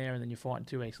you land there, and then you're fighting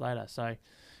 2 weeks later, so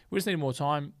we just need more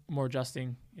time, more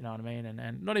adjusting, you know what I mean,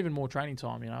 and not even more training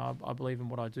time. I believe in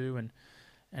what I do, and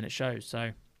it shows.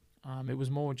 So it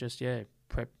was more just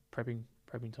prepping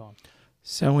time.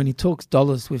 So when he talks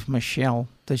dollars with Michelle,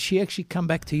 does she actually come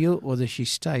back to you, or does she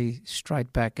stay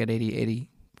straight back at Eddie?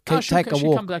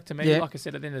 She'll come back to me. Yeah. Like I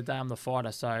said, at the end of the day, I'm the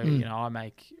fighter, so I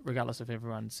make, regardless if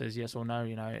everyone says yes or no,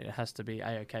 it has to be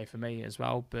a-okay for me as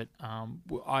well. But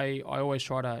I always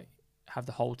try to have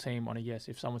the whole team on a yes.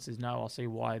 If someone says no, I'll see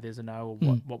why there's a no,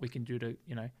 or what we can do to,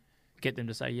 get them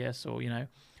to say yes, or,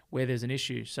 where there's an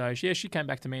issue. So she came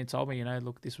back to me and told me,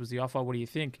 look, this was the offer. What do you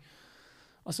think?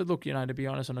 I said, look, to be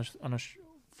honest, on a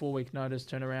 4-week notice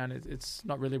turnaround, it's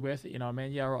not really worth it. You know what I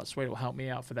mean? Yeah, all right, sweet. It will help me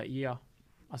out for that year.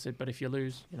 I said, but if you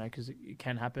lose, because it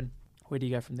can happen, where do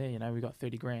you go from there? We got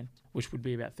 30 grand, which would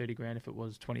be about 30 grand if it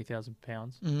was 20,000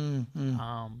 pounds.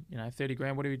 30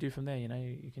 grand, what do we do from there?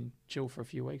 You can chill for a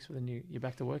few weeks, but then you're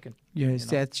back to working. Yes,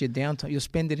 that's your downtime. You'll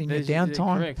spend it in your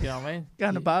downtime. Correct, you know what I mean?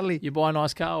 Going to Bali. You buy a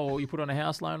nice car, or you put on a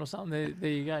house loan or something, there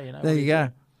you go. There you go.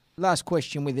 Last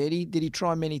question with Eddie. Did he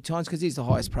try many times? Because he's the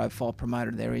highest profile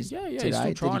promoter there is today. He's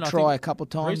still trying. Did he try a couple of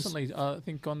times? Recently, I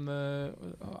think on the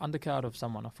undercard of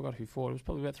someone, I forgot who fought. It was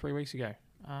probably about 3 weeks ago.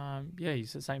 He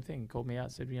said the same thing. He called me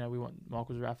out, said, we want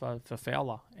Michael Zerafa for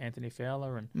Fowler, Anthony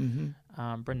Fowler, and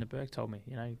Brendan Bourke told me,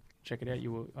 check it out.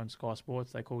 You were on Sky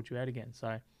Sports. They called you out again.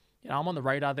 So, I'm on the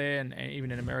radar there, and even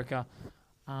in America,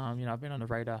 I've been on the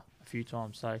radar a few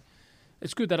times. So,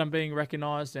 it's good that I'm being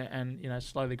recognised and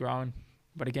slowly growing.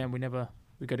 But again, we got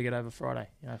to get over Friday.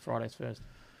 Friday's first.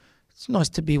 It's nice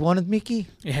to be wanted, Mickey.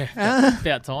 Yeah,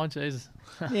 about time, Jesus.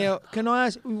 Now, can I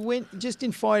ask, just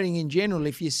in fighting in general,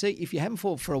 if you haven't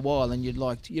fought for a while and you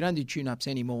don't do tune-ups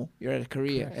anymore, you're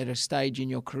at a stage in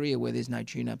your career where there's no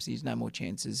tune-ups, there's no more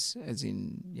chances, as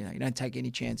in, you don't take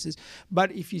any chances.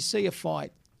 But if you see a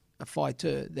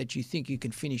fighter that you think you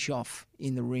can finish off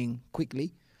in the ring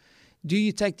quickly, do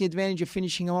you take the advantage of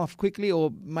finishing him off quickly,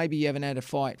 or maybe you haven't had a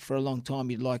fight for a long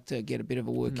time, you'd like to get a bit of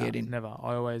a workout in? Never.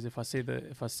 I always, if I see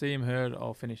him hurt,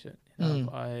 I'll finish it. If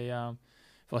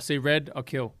I see red, I'll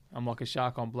kill. I'm like a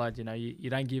shark on blood. You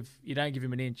don't give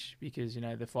him an inch, because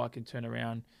the fight can turn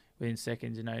around within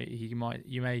seconds.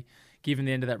 You may give him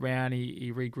the end of that round.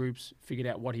 He regroups, figured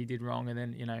out what he did wrong, and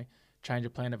then change a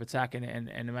plan of attack, and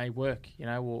it may work.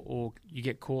 Or you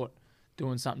get caught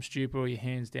doing something stupid, or your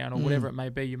hands down, or whatever it may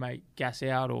be. You may gas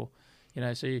out, or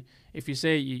so if you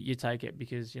see it, you take it,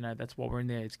 because that's what we're in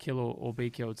there. It's kill or be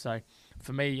killed. So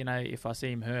for me, if I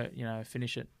see him hurt,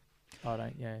 finish it. I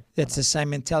don't. That's the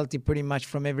same mentality pretty much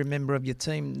from every member of your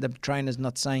team. The trainer's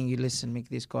not saying, you listen, Mick,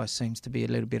 this guy seems to be a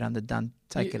little bit underdone.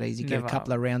 Take it easy, get a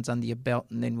couple of rounds under your belt,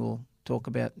 and then we'll talk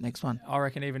about next one. I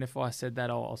reckon even if I said that,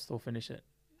 I'll still finish it.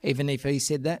 Even if he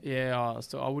said that? Yeah,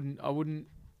 I wouldn't.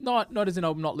 Not as in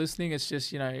I'm not listening. It's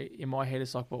just, in my head,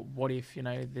 it's like, well, what if,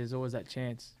 there's always that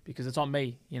chance, because it's on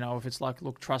me. If it's like,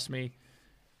 look, trust me,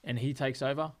 and he takes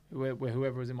over,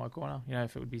 whoever was in my corner,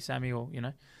 if it would be Sammy, or,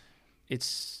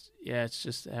 it's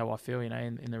just how I feel,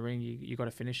 in the ring, you got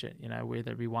to finish it,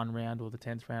 whether it be 1 round or the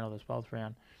 10th round or the 12th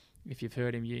round. If you've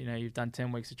heard him, you've done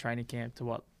 10 weeks of training camp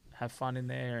to have fun in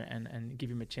there and give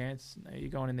him a chance. You're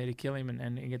going in there to kill him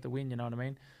and get the win, you know what I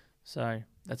mean? So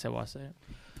that's how I see it.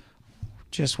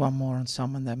 Just one more on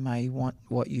someone that may want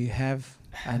what you have.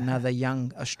 Another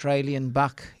young Australian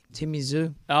buck, Timmy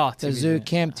Tszyu. Oh, The Timmy Zoo Tszyu.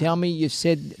 camp. Tell me, you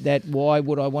said that why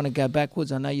would I want to go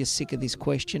backwards? I know you're sick of this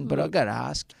question, but I got to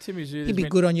ask. Timmy Tszyu, He'd be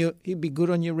good on your. He'd be good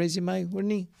on your resume,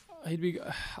 wouldn't he?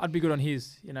 I'd be good on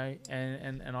his, you know,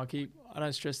 and I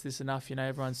don't stress this enough, you know,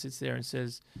 everyone sits there and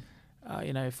says,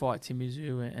 you know, fight Timmy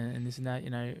Tszyu and this and that, you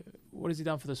know, what has he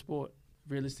done for the sport,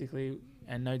 realistically,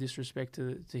 and no disrespect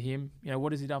to him, you know,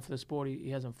 what has he done for the sport? He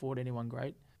hasn't fought anyone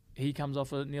great. He comes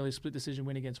off a nearly split decision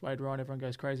win against Wade Ryan, everyone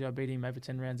goes crazy, I beat him over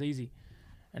 10 rounds easy,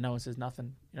 and no one says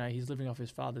nothing. You know, he's living off his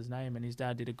father's name, and his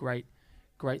dad did a great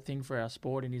thing for our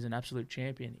sport, and he's an absolute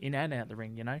champion, in and out the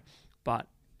ring, you know, but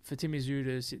for Timmy Tszyu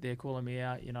to sit there calling me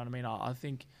out, you know what I mean? I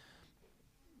think,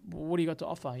 what do you got to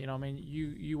offer? You know what I mean?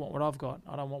 You want what I've got.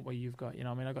 I don't want what you've got. You know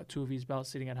what I mean? I got 2 of his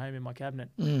belts sitting at home in my cabinet.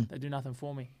 They do nothing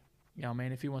for me. You know what I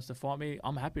mean? If he wants to fight me,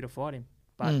 I'm happy to fight him.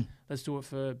 But let's do it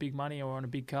for big money or on a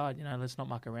big card. You know, let's not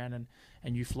muck around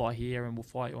and you fly here and we'll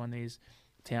fight you on these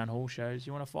town hall shows.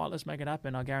 You want to fight? Let's make it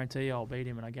happen. I guarantee you I'll beat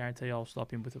him, and I guarantee you I'll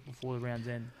stop him with it before the round's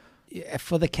end. Yeah,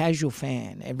 for the casual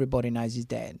fan, everybody knows his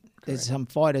dad. There's some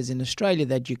fighters in Australia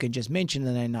that you can just mention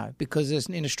and they know, because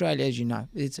in Australia, as you know,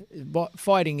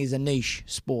 fighting is a niche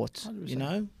sport, 100%. you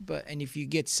know. And if you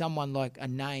get someone like a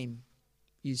name,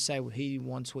 you say, well, he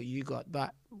wants what you got.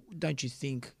 But don't you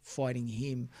think fighting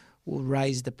him will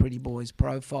raise the pretty boy's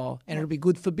profile, and it'll be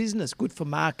good for business, good for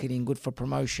marketing, good for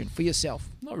promotion for yourself?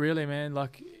 Not really, man.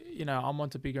 Like, you know, I'm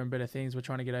onto bigger and better things. We're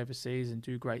trying to get overseas and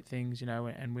do great things, you know,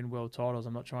 and win world titles.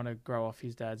 I'm not trying to grow off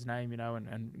his dad's name, you know,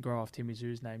 and grow off Timmy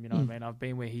Tszyu's name, you know what I mean? I've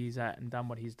been where he's at and done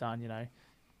what he's done, you know.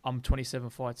 I'm 27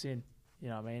 fights in, you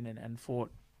know what I mean, and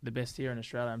fought the best here in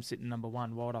Australia. I'm sitting number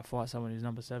 1. Why would I fight someone who's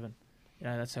number 7? You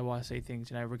know, that's how I see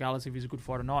things, you know, regardless if he's a good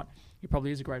fighter or not. He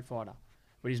probably is a great fighter,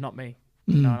 but he's not me.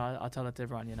 You know, and I tell that to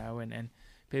everyone, you know, and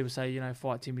people say, you know,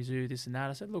 fight Timmy Tszyu, this and that.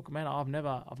 I said, look, man, I've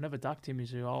never ducked Timmy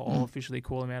Tszyu. I'll officially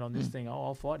call him out on this thing.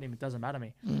 I'll fight him. It doesn't matter to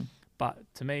me. But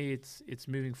to me, it's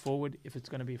moving forward. If it's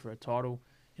going to be for a title,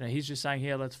 you know, he's just saying,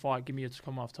 here, let's fight. Give me a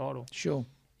Commonwealth title. Sure.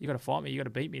 You got to fight me. You got to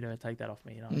beat me to take that off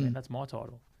me. You know what I mean? That's my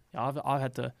title. You know, I've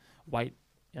had to wait,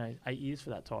 you know, 8 years for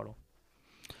that title.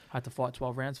 I had to fight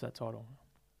 12 rounds for that title.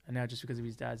 And now just because of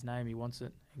his dad's name, he wants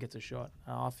it and gets a shot.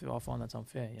 I find that's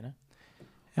unfair, you know.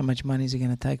 How much money is it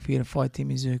going to take for you to fight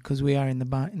Timmy Tszyu? Because we are in the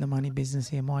money business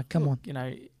here, Mike. Come on. You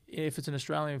know, if it's an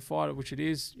Australian fighter, which it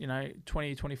is, you know,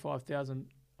 20, 25,000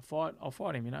 a fight, I'll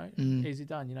fight him, you know. Easy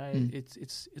done, you know.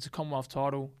 It's a Commonwealth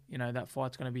title. You know, that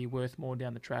fight's going to be worth more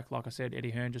down the track. Like I said,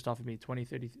 Eddie Hearn just offered me 20,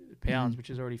 30 pounds, which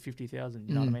is already 50,000,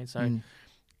 you know what I mean? So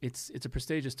it's a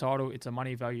prestigious title. It's a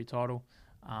money value title,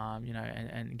 you know,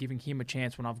 and giving him a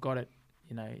chance when I've got it,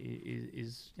 you know,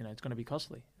 is you know, it's going to be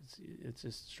costly. It's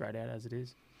just straight out as it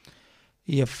is.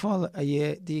 Do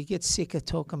you get sick of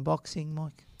talking boxing,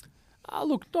 Mike?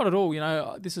 Look, not at all. You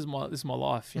know, this is my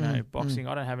life. You know, boxing.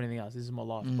 I don't have anything else. This is my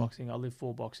life. Boxing. I live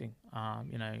for boxing.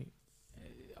 You know,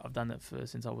 I've done that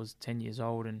since I was 10 years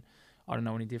old, and I don't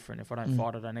know any different. If I don't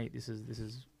fight, I don't eat. This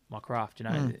is my craft. You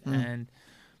know, and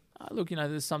look, you know,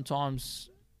 there's sometimes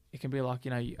it can be like,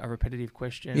 you know, a repetitive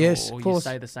question, yes, or you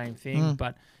say the same thing.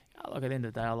 But look, at the end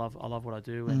of the day, I love what I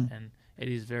do, and it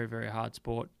is very, very hard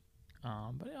sport.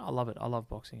 But yeah, I love it. I love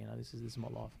boxing. You know, this is my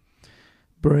life.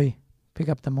 Bree, pick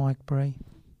up the mic, Bree.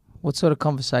 What sort of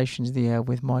conversations do you have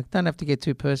with Mike? Don't have to get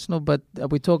too personal, but are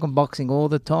we talking boxing all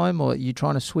the time, or are you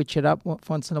trying to switch it up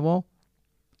once in a while?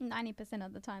 90%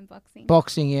 of the time boxing.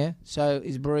 Boxing, yeah. So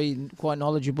is Bree quite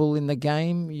knowledgeable in the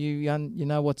game? You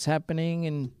know what's happening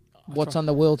and what's on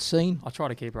the world scene? I try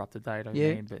to keep her up to date,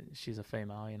 but she's a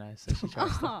female, you know, so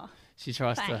she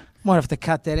tries to. Might have to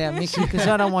cut that out, Mickey, because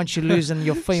I don't want you losing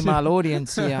your female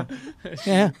audience here.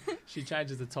 Yeah. She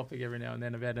changes the topic every now and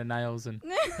then about her nails and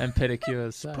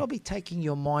pedicures. So. Probably taking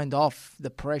your mind off the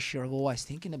pressure of always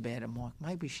thinking about it, Mike.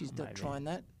 Maybe she's not trying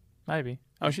that. Maybe.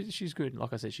 Oh, she's good.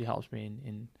 Like I said, she helps me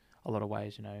in a lot of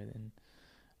ways, you know, and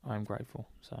I'm grateful.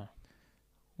 So.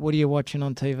 What are you watching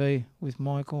on TV with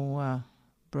Michael,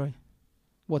 Bree?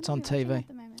 What's on TV? At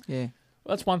the moment? Yeah.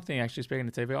 Well, that's one thing, actually, speaking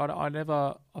of TV.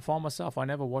 I find myself, I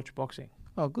never watch boxing.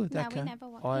 Oh, good. No, okay. we never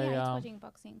watch. It's watching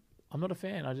boxing. I'm not a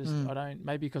fan. I don't,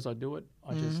 maybe because I do it,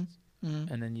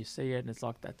 and then you see it and it's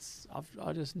like,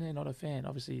 not a fan.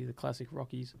 Obviously, the classic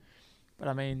Rockies. But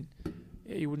I mean,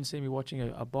 you wouldn't see me watching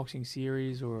a boxing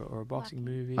series or a boxing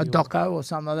movie. A doco or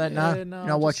something like that? Yeah, no, you're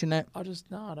not watching that? I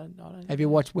don't. Have you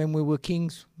watched When We Were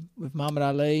Kings with Muhammad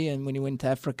Ali and when he went to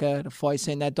Africa to fight?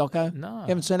 Seen that doco? No. You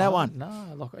haven't seen that one?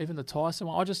 No, like even the Tyson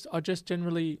one. I just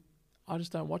generally, I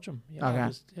just don't watch them.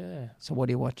 Okay. So what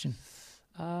are you watching?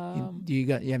 You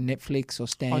have Netflix or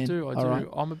Stan? I do. Right.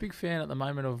 I'm a big fan at the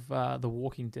moment of The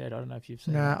Walking Dead. I don't know if you've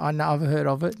seen. No, it. I know. I've heard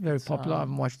of it. Very popular. I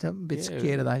haven't watched it. I'm a bit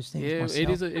scared of those things. Yeah, myself. it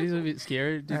is a bit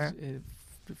scary. It's a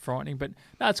bit frightening, but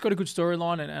no, it's got a good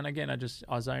storyline. And again,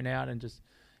 I zone out and just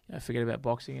forget about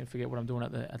boxing and forget what I'm doing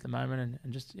at the moment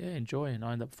and just enjoy. And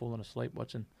I end up falling asleep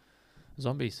watching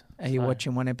zombies. Are you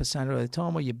watching one episode at a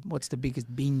time, or what's the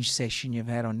biggest binge session you've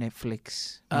had on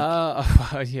Netflix?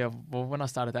 Well, when I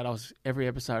started that, every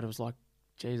episode I was like,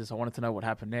 Jesus, I wanted to know what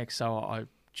happened next. So I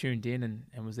tuned in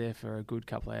and was there for a good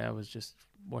couple of hours just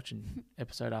watching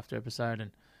episode after episode.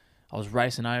 And I was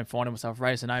racing home, finding myself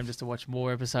racing home just to watch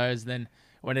more episodes. Then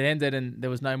when it ended and there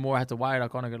was no more, I had to wait. I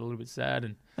kind of got a little bit sad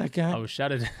and I was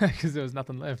shattered because there was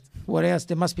nothing left. What else?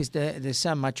 There must be. There's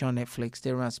so much on Netflix.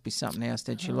 There must be something else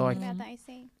that you like. About the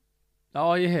OC.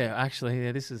 Oh yeah, actually,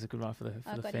 this is a good one for the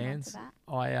fans.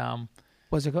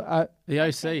 What's it called? The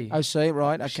OC. OC,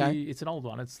 right? Okay. It's an old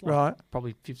one. It's like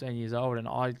probably 15 years old, and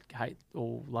I hate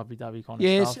all lovey-dovey kind of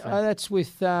yes, stuff. Yes, that's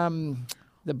with the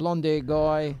blonde-haired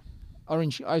guy.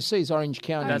 Orange OC's Orange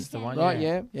County. That's the one, right?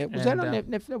 Yeah. Was that on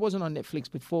Netflix? That wasn't on Netflix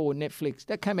before Netflix.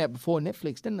 That came out before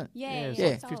Netflix, didn't it? Yeah.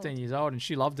 Like 15 years old, and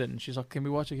she loved it, and she's like, "Can we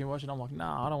watch it? Can we watch it?" I'm like, "No,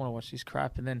 I don't want to watch this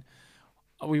crap." And then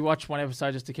we watched one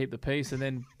episode just to keep the peace, and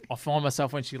then I find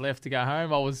myself when she left to go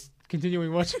home, I was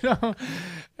continuing watching it,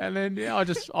 and then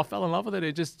I fell in love with it.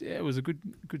 It was a good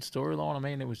storyline. I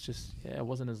mean, it was just it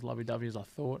wasn't as lovey-dovey as I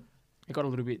thought. It got a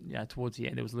little bit towards the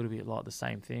end. It was a little bit like the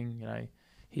same thing.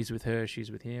 He's with her,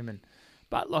 she's with him,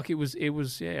 but like it was.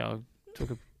 I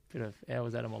took a bit of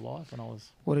hours out of my life, and I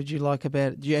was. What did you like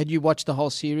about it? Had you watched the whole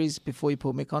series before you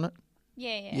put Mick on it?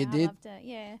 Yeah. You did? I loved it.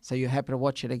 Yeah. So you're happy to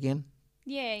watch it again?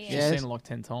 Yeah. She's seen it like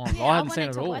 10 times. Yeah, I hadn't seen it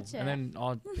at all, and then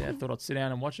I thought I'd sit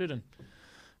down and watch it, and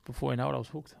before you know it, I was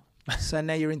hooked. So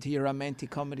now you're into your romantic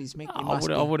comedies, Mick?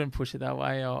 I wouldn't push it that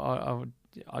way.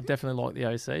 I definitely like the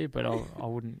OC, but I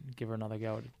wouldn't give her another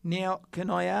go at it. Now, can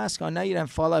I ask, I know you don't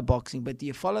follow boxing, but do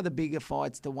you follow the bigger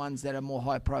fights, the ones that are more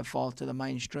high profile to the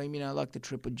mainstream, like the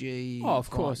Triple G? Oh, of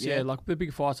course, yeah. Like the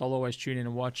big fights, I'll always tune in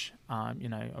and watch.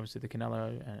 Obviously the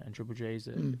Canelo and Triple G it's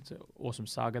an awesome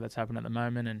saga that's happened at the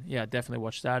moment, and I definitely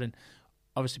watch that. And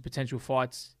obviously potential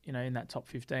fights, in that top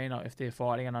 15, if they're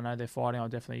fighting and I know they're fighting, I'll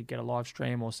definitely get a live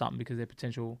stream or something because they're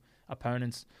potential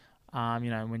opponents.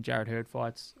 When Jared Hurd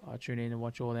fights, I tune in and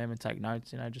watch all of them and take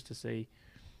notes, just to see,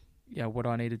 what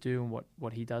I need to do and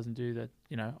what he doesn't do that,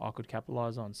 I could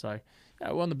capitalise on. So,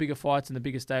 on the bigger fights and the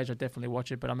bigger stage, I definitely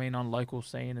watch it. But I mean, on local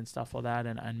scene and stuff like that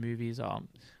and movies, I'm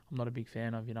not a big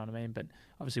fan of, you know what I mean? But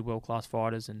obviously world-class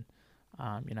fighters and,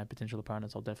 potential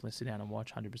opponents, I'll definitely sit down and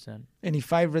watch 100%. Any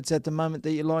favourites at the moment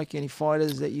that you like? Any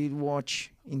fighters that you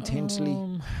watch intensely?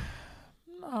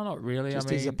 No, not really.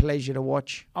 Just as a pleasure to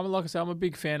watch. Like I said, I'm a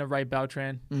big fan of Ray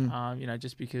Beltran.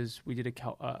 Just because we did an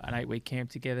 8-week camp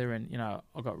together, and I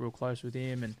got real close with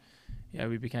him, and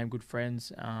we became good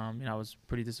friends. I was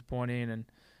pretty disappointed and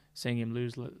seeing him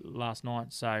lose last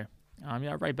night. So,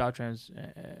 Ray Beltran's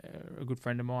a good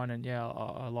friend of mine, and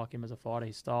I like him as a fighter.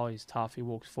 His style, he's tough. He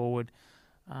walks forward.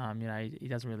 He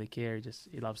doesn't really care.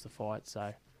 He loves to fight.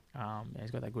 So,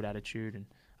 he's got that good attitude, and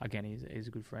again, he's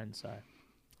a good friend. So.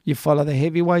 You follow the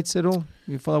heavyweights at all?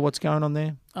 You follow what's going on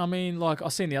there? I mean, like I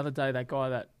seen the other day that guy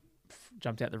that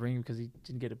jumped out the ring because he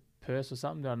didn't get a purse or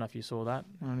something. I don't know if you saw that.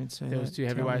 I didn't see that. There was two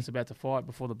heavyweights about to fight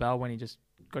before the bell when he just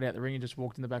got out the ring and just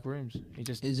walked in the back rooms.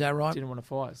 Is that right? Didn't want to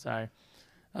fight. So that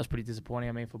was pretty disappointing.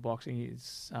 I mean, for boxing,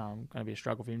 it's going to be a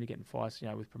struggle for him to get in fights,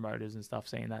 with promoters and stuff,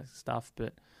 seeing that stuff.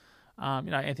 But,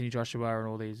 Anthony Joshua and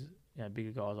all these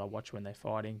bigger guys I watch when they're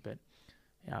fighting. But,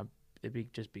 they're big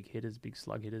hitters, big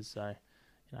slug hitters. So,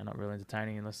 not really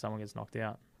entertaining unless someone gets knocked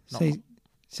out.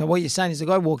 So what you're saying is the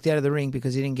guy walked out of the ring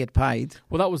because he didn't get paid.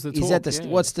 Well, that was the talk. Is that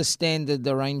what's the standard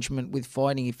arrangement with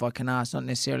fighting, if I can ask? Not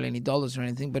necessarily any dollars or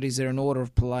anything, but is there an order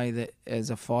of play that as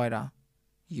a fighter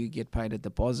you get paid a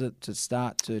deposit to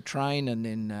start to train, and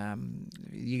then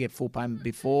you get full payment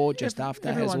before, just after?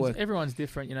 Everyone's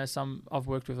different. Some I've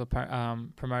worked with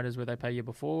promoters where they pay you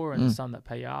before, and some that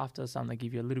pay you after. Some they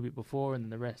give you a little bit before, and then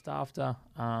the rest after.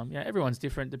 Everyone's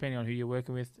different depending on who you're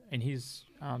working with. In his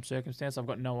circumstance, I've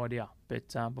got no idea.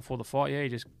 But before the fight, he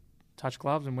just touched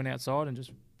gloves and went outside and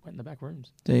just went in the back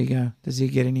rooms. There you go. Does he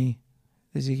get any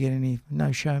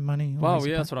no-show money? Well,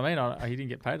 that's what I mean. He didn't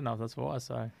get paid enough. That's why.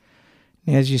 So.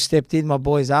 Now, as you stepped in, my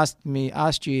boys asked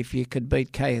you if you could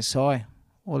beat KSI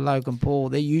or Logan Paul.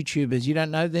 They're YouTubers. You don't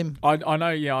know them? I know.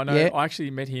 Yeah, I know. Yeah. I actually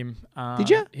met him.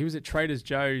 Did you? He was at Trader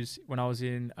Joe's when I was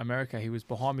in America. He was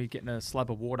behind me getting a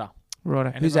slab of water.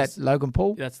 Right. Who's that? Logan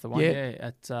Paul? That's the one. Yeah.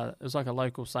 It was like a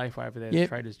local Safeway over there, at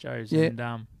Trader Joe's. Yeah.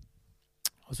 And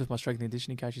was with my strength and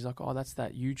conditioning coach. He's like, oh, that's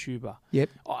that YouTuber. Yep.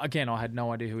 Again, I had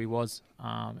no idea who he was,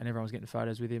 and everyone was getting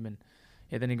photos with him. And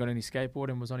yeah, then he got on his skateboard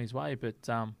and was on his way. But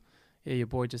yeah, your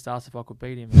boy just asked if I could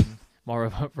beat him, and my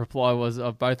reply was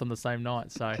both on the same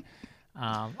night. So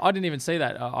I didn't even see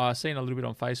that. I seen a little bit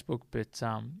on Facebook, but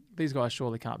these guys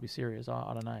surely can't be serious.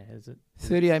 I don't know. Is it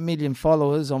 38 million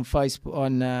followers on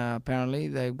Facebook. Apparently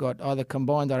they've got either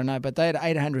combined, I don't know, but they had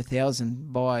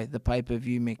 800,000 by the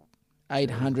pay-per-view, Mick.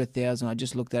 800,000. I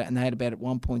just looked at it, and they had about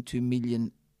 1.2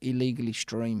 million illegally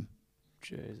stream.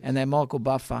 Jesus. And then Michael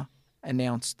Buffer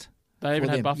announced. They even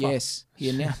had Buffer? Yes, he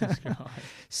announced.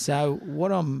 So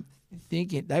what I'm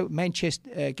thinking,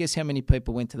 Manchester. Guess how many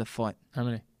people went to the fight? How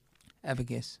many? Have a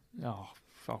guess. Oh,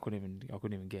 I couldn't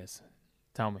even guess.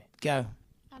 Tell me. Go.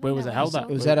 Where was it held at? It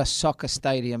was at a soccer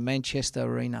stadium, Manchester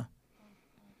Arena.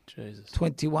 Jesus.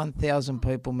 21,000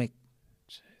 people, Mick.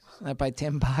 Jesus. They paid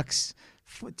 $10.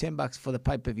 $10 for the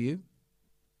pay-per-view.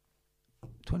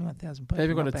 21,000 people.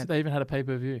 They even had a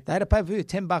pay-per-view. They had a pay-per-view,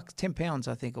 $10, £10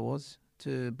 I think it was,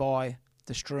 to buy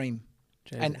the stream.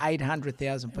 Jesus. And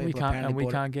 800,000 people we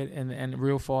can't get, and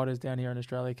real fighters down here in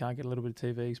Australia can't get a little bit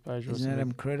of TV exposure. Isn't that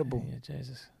incredible? Yeah,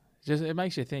 Jesus. It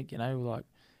makes you think, like,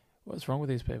 what's wrong with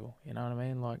these people? You know what I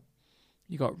mean? Like,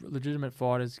 you got legitimate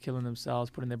fighters killing themselves,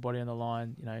 putting their body on the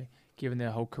line, giving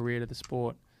their whole career to the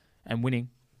sport and winning.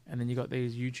 And then you got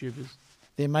these YouTubers.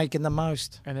 They're making the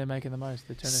most. And they're making the most.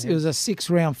 It was a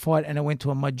 6-round fight, and it went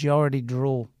to a majority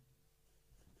draw.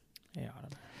 Yeah, I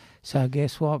don't know. So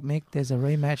guess what, Mick? There's a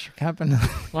rematch happening.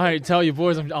 Mate, tell your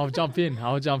boys I'll jump in.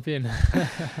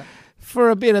 For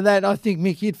a bit of that, I think,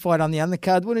 Mick, you'd fight on the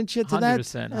undercard, wouldn't you, to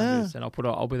 100%, that? 100%.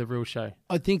 I'll be the real show.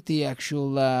 I think the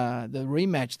actual the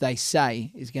rematch, they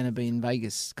say, is going to be in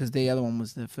Vegas, because the other one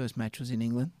the first match was in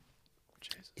England.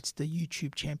 Jesus. It's the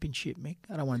YouTube Championship, Mick.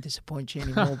 I don't want to disappoint you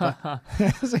anymore, but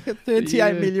it's like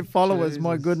 38 million followers, Jesus.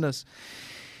 My goodness.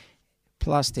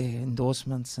 Plus their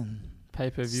endorsements and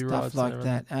pay-per-view stuff like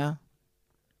that.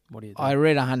 What do you do? I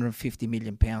read 150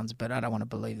 million pounds, but I don't want to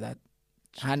believe that.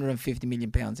 150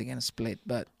 million pounds are going to split,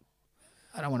 but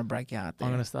I don't want to break your heart there.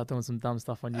 I'm going to start doing some dumb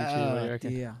stuff on YouTube. What do you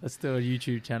reckon? Yeah. Let's do a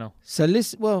YouTube channel. So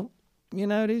listen, well,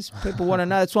 it is. People want to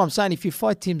know. That's what I'm saying. If you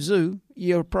fight Tim Tszyu,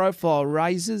 your profile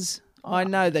raises. I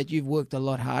know that you've worked a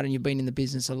lot hard and you've been in the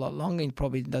business a lot longer, and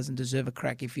probably doesn't deserve a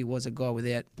crack if he was a guy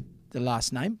without the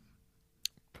last name.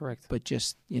 Correct. But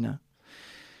just,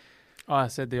 I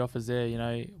said the offer's there,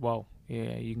 well,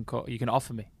 yeah, you can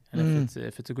offer me. And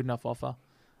if it's a good enough offer,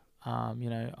 I'm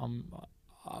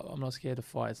not scared to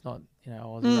fight. It's not,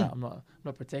 I'm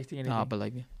not protecting anything. I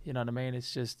believe you. You know what I mean?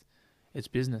 It's just, it's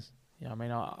business. You know what I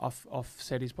mean? I've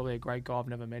said he's probably a great guy. I've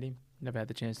never met him. Never had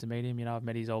the chance to meet him. I've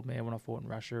met his old man when I fought in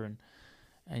Russia and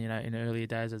in earlier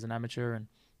days as an amateur. And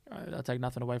I take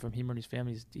nothing away from him and his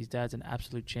family. His dad's an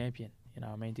absolute champion.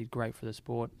 Did great for the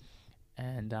sport.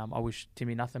 And I wish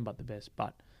Timmy nothing but the best.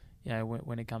 But,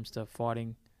 when it comes to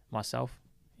fighting myself,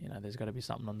 there's got to be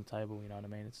something on the table. You know what I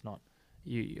mean? It's not,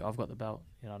 I've got the belt.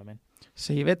 You know what I mean?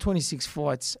 So you've had 26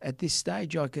 fights. At this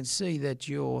stage, I can see that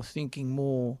you're thinking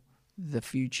more the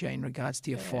future in regards to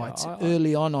your fights.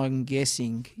 Early on, I'm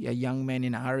guessing, a young man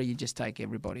in a hurry, you just take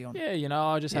everybody on. Yeah,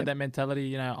 I just had that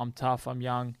mentality. I'm tough, I'm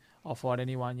young, I'll fight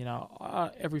anyone.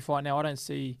 Every fight now, I don't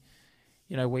see,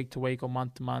 week to week or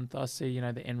month to month. I see,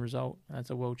 the end result. And that's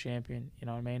a world champion. You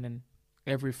know what I mean? And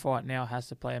every fight now has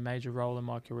to play a major role in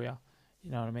my career.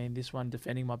 You know what I mean? This one,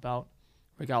 defending my belt,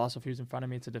 regardless of who's in front of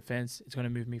me, it's a defense. It's going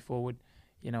to move me forward.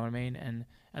 You know what I mean? And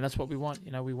that's what we want.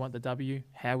 We want the W.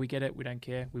 How we get it, we don't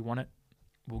care. We want it.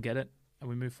 We'll get it. And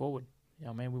we move forward. You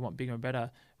know what I mean? We want bigger and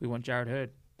better. We want Jarrett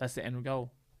Hurd. That's the end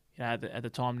goal. At the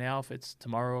time now, if it's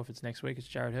tomorrow, if it's next week, it's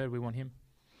Jarrett Hurd. We want him.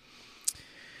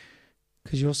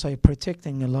 Because you're also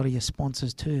protecting a lot of your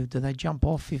sponsors too. Do they jump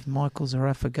off if Michael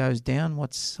Zerafa goes down?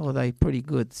 Are they pretty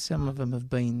good? Some of them have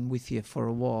been with you for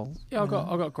a while. Yeah, I've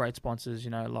got great sponsors. This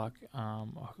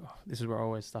is where I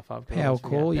always stuff up. Power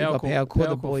Core, you've got Power Core,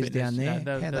 the boys down there.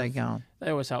 How are they going? They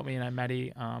always help me.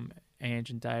 Maddie, Ange,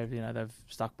 and Dave. They've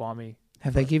stuck by me.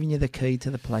 Have they given you the key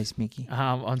to the place, Mickey?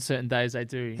 On certain days they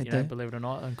do. Believe it or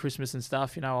not, on Christmas and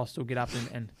stuff. I'll still get up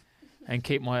and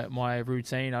keep my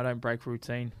routine. I don't break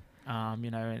routine.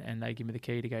 And they give me the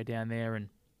key to go down there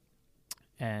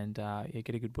and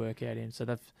get a good workout in. So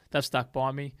they've stuck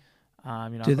by me.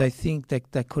 Do they think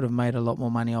that they could have made a lot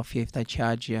more money off you if they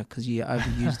charge you because you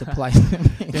overused the place?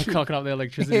 They're clocking up their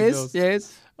electricity bills.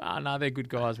 Yes. No, they're good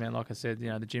guys, man. Like I said,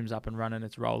 the gym's up and running,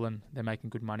 it's rolling. They're making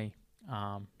good money.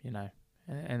 And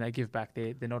they give back.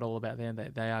 They're not all about them.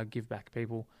 They are give back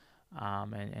people.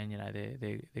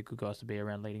 They're good guys to be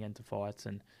around leading into fights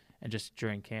and just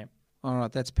during camp. All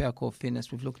right, that's Powercore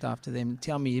Fitness. We've looked after them.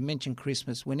 Tell me, you mentioned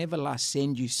Christmas. Whenever I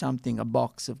send you something, a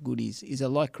box of goodies, is it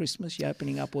like Christmas? You're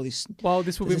opening up all this. Well,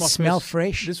 this will be my smell first,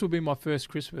 fresh. This will be my first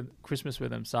Christmas with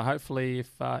them. So hopefully,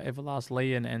 if Everlast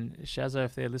Lee and Shazza,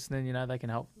 if they're listening, you know, they can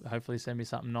hopefully send me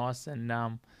something nice. And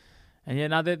yeah,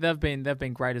 no, they've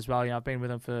been great as well. You know, I've been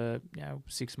with them for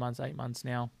 6 months, 8 months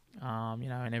now. You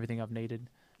know, and everything I've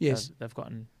needed, yes, they've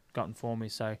gotten for me.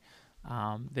 So.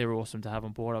 They're awesome to have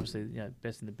on board. Obviously, you know,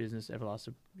 best in the business. Everlast,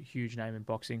 a huge name in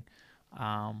boxing.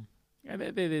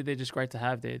 They're just great to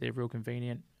have. They're real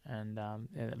convenient, and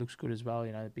it looks good as well.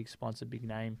 You know, big sponsor, big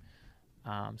name.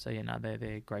 So yeah, no,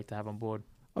 they're great to have on board.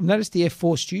 I've noticed the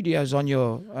F4 Studios on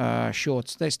your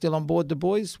shorts. They're still on board, the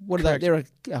boys. What are they? They're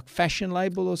a fashion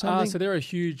label or something? So they're a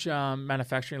huge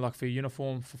manufacturing, like for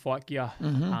uniform, for fight gear,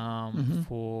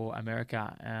 for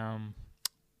America.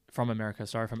 From America,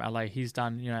 from LA. He's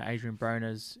done, you know, Adrian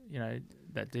Broner's, you know,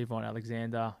 that Devon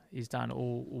Alexander. He's done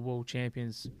all world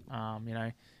champions, you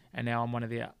know, and now I'm one of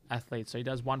the athletes. So he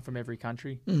does one from every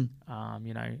country, you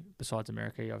know, besides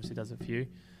America. He obviously does a few.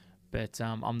 But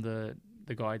I'm the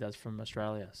guy who does from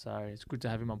Australia. So it's good to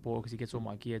have him on board because he gets all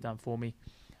my gear done for me.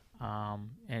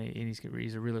 And he's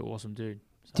a really awesome dude.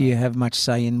 So, do you have much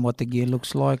say in what the gear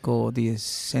looks like, or do you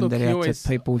send it out to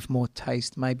people with more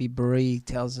taste? Maybe Bree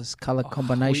tells us colour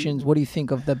combinations. What do you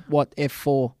think of what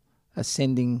F4 are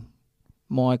sending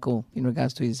Michael in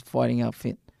regards to his fighting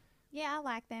outfit? Yeah, I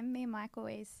like them. Me and Mike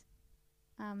always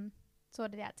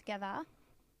sort it out together.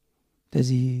 Has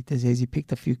he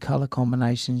picked a few colour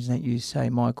combinations that you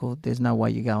say, Michael, there's no way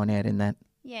you're going out in that?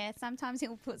 Yeah, sometimes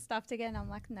he'll put stuff together and I'm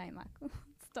like, no, Michael.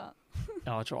 Stop.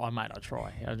 I try, mate. I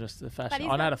try. Just the fashion.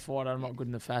 I know how to fight. I'm not good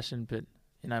in the fashion, but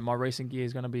you know, my recent gear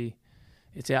is going to be.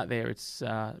 It's out there. It's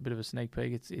a bit of a sneak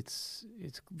peek. It's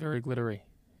very glittery.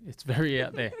 It's very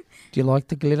out there. Do you like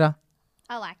the glitter?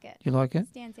 I like it. You like it?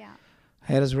 Stands out.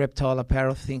 How does Reptile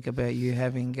Apparel think about you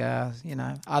having, you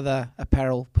know, other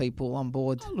apparel people on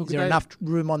board? Oh, look, is there enough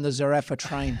room on the Zerafa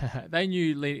train? They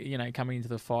knew, you know, coming into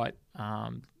the fight,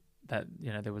 that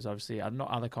you know there was obviously not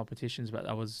other competitions, but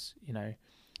I was, you know,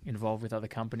 involved with other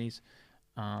companies.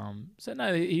 So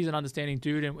no, he's an understanding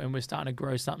dude, and we're starting to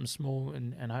grow something small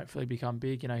and hopefully become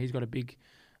big. You know, he's got a big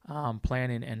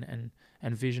plan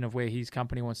and vision of where his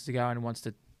company wants to go and wants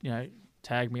to, you know,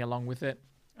 tag me along with it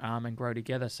and grow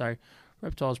together. So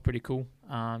Reptile's pretty cool.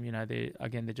 You know,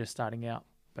 they're just starting out,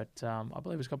 but I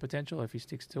believe it's got potential if he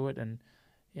sticks to it and,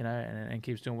 you know, and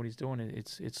keeps doing what he's doing.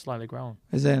 It's slowly growing.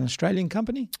 Is that an Australian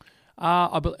company?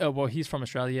 Well, he's from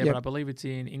Australia, yep. But I believe it's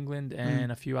in England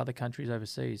and a few other countries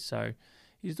overseas. So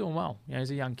he's doing well. You know,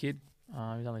 he's a young kid.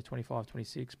 He's only 25,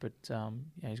 26, but yeah,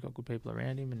 he's got good people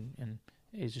around him, and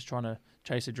he's just trying to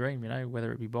chase a dream. You know,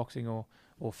 whether it be boxing or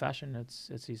fashion,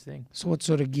 it's his thing. So what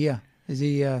sort of gear is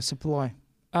he supply?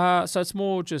 So it's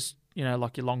more just, you know,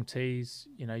 like your long tees,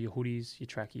 you know, your hoodies, your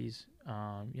trackies,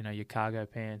 you know, your cargo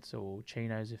pants or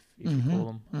chinos, if you call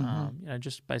them. You know,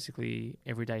 just basically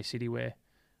everyday city wear.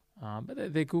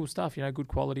 But they're cool stuff, you know, good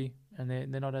quality, and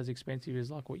they're not as expensive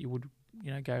as like what you would,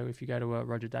 you know, go if you go to a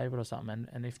Roger David or something,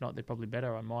 and if not, they're probably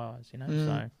better on my eyes, you know.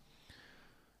 So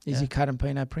is he cutting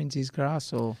Pino Prince's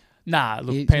grass or? Nah,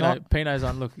 look, Pino's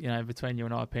on. Look, you know, between you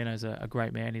and I, Pino's a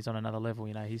great man. He's on another level.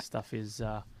 You know, his stuff is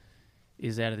out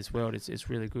of this world. It's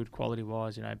really good quality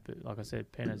wise, you know. But like I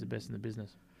said, Pino's the best in the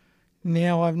business.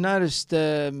 Now, I've noticed,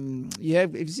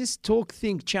 is this talk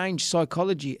think change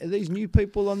psychology? Are these new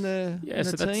people on the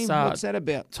team? What's that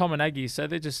about? Tom and Aggie. So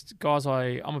they're just guys.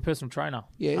 I'm a personal trainer.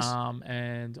 Yes.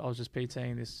 And I was just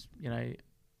PTing this, you know,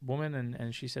 woman,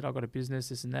 and she said, I've got a business,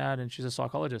 this and that, and she's a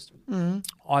psychologist. Mm-hmm.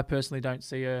 I personally don't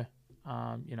see her,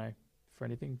 you know, for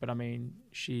anything, but I mean,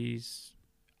 she's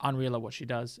unreal at what she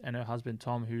does, and her husband,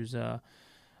 Tom, who's a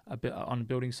bit on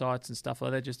building sites and stuff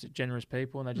like that, just generous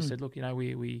people, and they just said, look, you know,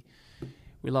 we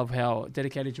love how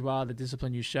dedicated you are, the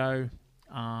discipline you show,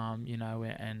 you know,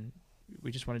 and we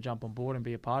just want to jump on board and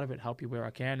be a part of it, help you where I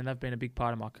can. And they've been a big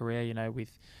part of my career, you know,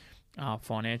 with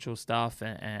financial stuff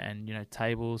and you know,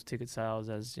 tables, ticket sales,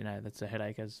 as you know, that's a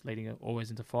headache as leading always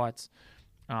into fights.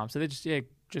 So they're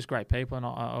just great people, and I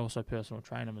also personal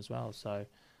train them as well. So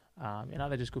you know,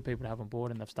 they're just good people to have on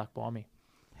board, and they've stuck by me.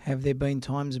 Have there been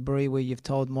times, Bree, where you've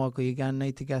told Michael you're going to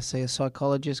need to go see a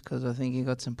psychologist because I think you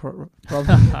got some problems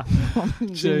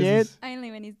in your head? Only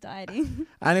when he's dieting.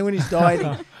 Only when he's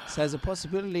dieting. So there's a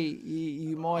possibility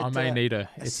you might... I may need her.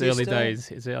 It's early days.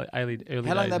 It's early days.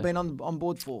 How long have they been on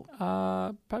board for?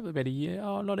 Probably about a year.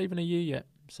 Oh, not even a year yet.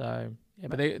 So, yeah,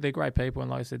 but they're great people.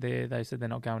 And like I said, they said they're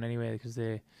not going anywhere because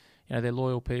they're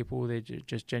loyal people. They're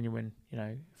just genuine, you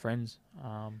know, friends.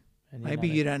 And Maybe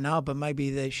you don't know, but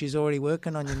maybe she's already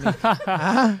working on you, Mick.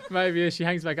 Huh? Maybe she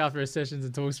hangs back after her sessions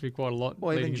and talks to me quite a lot.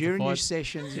 Or even leading into during your fights.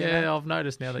 sessions. you Yeah, know. I've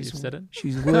noticed now that you've said it.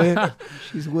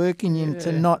 She's working you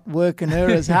into not working her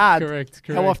as hard. Correct.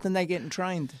 How often they getting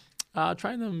trained?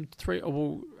 Train them 3.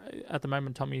 Well, at the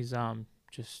moment, Tommy's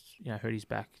just hurt his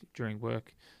back during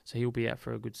work, so he'll be out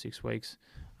for a good 6 weeks.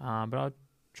 But I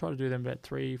try to do them about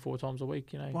 3-4 times a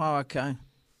week. Wow, okay.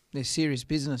 They're serious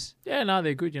business. Yeah, no,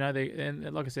 they're good.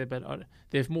 And like I said, but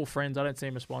they're more friends. I don't see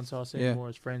them as sponsor. I see them more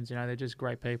as friends. They're just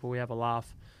great people. We have a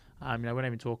laugh. We don't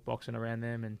even talk boxing around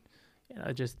them, and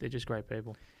they're just great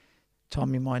people.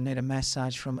 Tommy might need a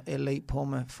massage from Elite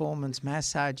Performance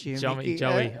Massage here.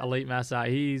 Joey, Elite Massage.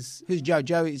 Who's Joe?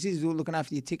 Joe, is he looking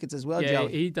after your tickets as well, yeah,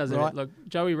 Joey? he does right? it. Look,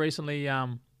 Joey recently, I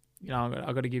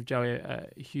got to give Joey a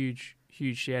huge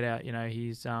shout out.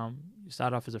 He's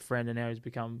started off as a friend and now he's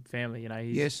become family.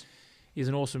 He's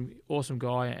an awesome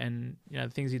guy, and the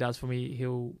things he does for me,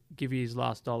 he'll give you his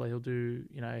last dollar. He'll do,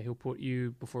 he'll put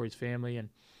you before his family, and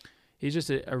he's just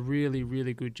a really,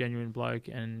 really good, genuine bloke.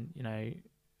 And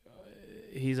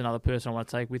he's another person I want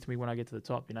to take with me when I get to the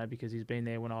top, because he's been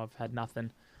there when I've had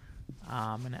nothing,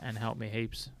 and helped me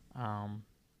heaps.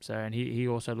 And he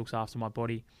also looks after my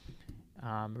body,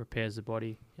 repairs the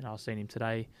body. I've seen him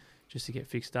today just to get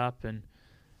fixed up, and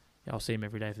I'll see him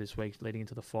every day for this week leading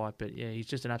into the fight. But yeah, he's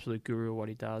just an absolute guru at what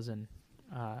he does, and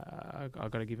I've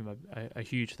got to give him a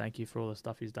huge thank you for all the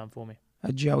stuff he's done for me.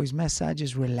 Joey's massage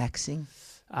is relaxing.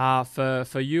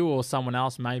 For you or someone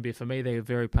else, maybe. For me, they're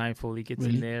very painful. He gets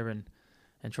Really? in there and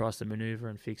tries to maneuver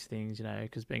and fix things,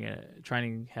 because being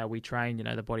training how we train,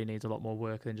 the body needs a lot more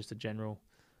work than just a general,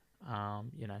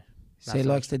 So he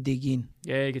likes to dig in.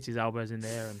 Yeah, he gets his elbows in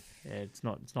there, and it's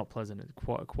not pleasant. It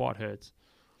quite hurts.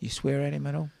 You swear at him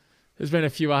at all? There's been a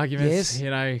few arguments.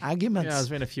 Yes, arguments. There's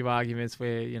been a few arguments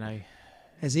where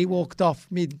Has he walked off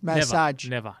mid massage?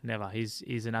 Never.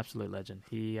 He's an absolute legend.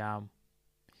 He's a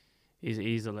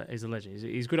legend.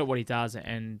 He's good at what he does,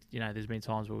 and there's been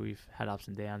times where we've had ups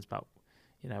and downs, but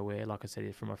where, like I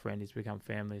said, from a friend, he's become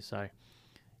family. So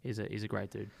he's a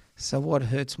great dude. So what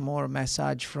hurts more, a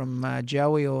massage from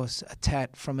Joey or a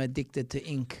tat from Addicted to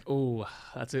Ink? Oh,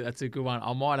 that's a good one.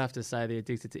 I might have to say the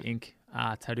Addicted to Ink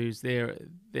tattoos. They're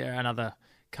another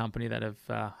company that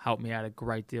have helped me out a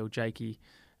great deal. Jakey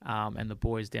and the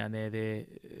boys down there,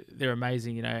 they're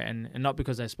amazing. And not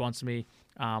because they sponsor me.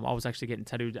 I was actually getting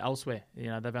tattooed elsewhere.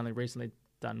 They've only recently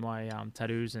done my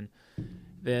tattoos, and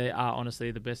they are honestly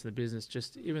the best in the business.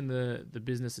 Just even the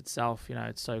business itself,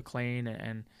 it's so clean,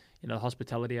 and the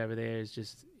hospitality over there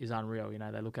is unreal.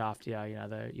 They look after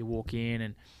you. You walk in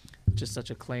and just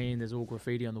such a clean. There's all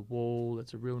graffiti on the wall.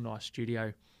 It's a real nice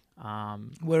studio.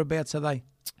 Whereabouts are they?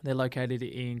 They're located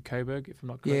in Coburg, if I'm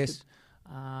not corrected. Yes.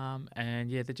 And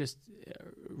yeah, they're just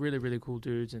really, really cool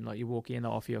dudes. And like you walk in,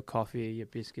 they'll offer you a coffee, your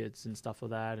biscuits and stuff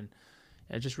like that. And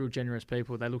just real generous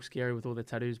people. They look scary with all their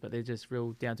tattoos, but they're just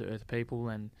real down-to-earth people.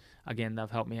 And again, they've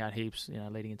helped me out heaps,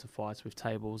 leading into fights with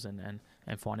tables and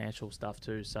financial stuff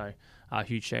too. So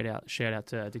huge shout out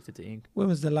to Addicted to Ink. When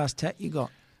was the last tat you got?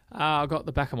 I got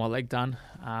the back of my leg done,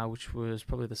 which was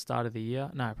probably the start of the year.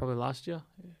 No, probably last year.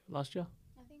 Last year?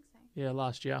 I think so. Yeah,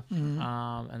 last year.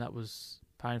 Mm-hmm. And that was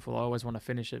painful. I always want to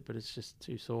finish it, but it's just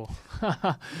too sore.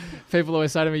 People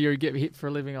always say to me, "You get hit for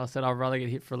a living." I said, "I'd rather get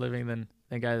hit for a living than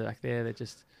go back there."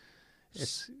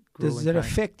 It's Does it pain.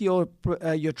 affect your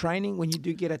training when you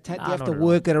do get a tat? Nah, Do you have not to at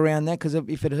work it around that? Because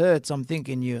if it hurts, I'm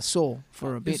thinking you're sore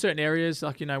for a In bit. certain areas,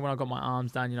 like, when I got my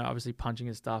arms done, obviously punching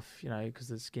and stuff, because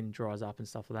the skin dries up and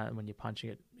stuff like that. And when you're punching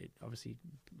it, it obviously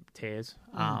tears.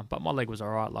 But my leg was all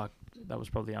right. Like, that was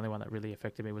probably the only one that really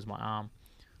affected me was my arm.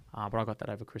 But I got that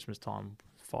over Christmas time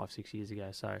 5-6 years ago.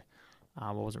 So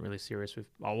I wasn't really serious with,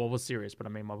 I was serious, but I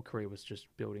mean, my career was just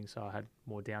building. So I had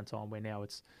more downtime, where now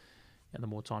it's, and the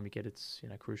more time you get, it's,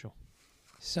 crucial.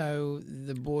 So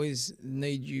the boys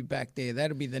need you back there.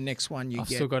 That'll be the next one you I've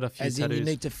get. still got a few As tattoos. in,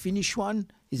 you need to finish one.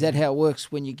 Is that how it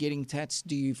works when you're getting tats?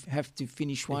 Do you have to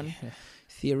finish one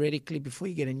theoretically before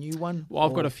you get a new one? Well,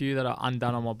 I've got a few that are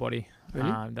undone on my body, Really?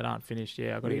 that aren't finished.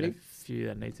 Yeah, I've got to Really? get a few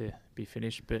that need to be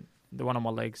finished, but the one on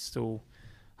my legs still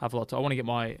have a lot. I want to get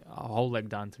my whole leg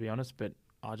done, to be honest, but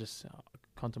I just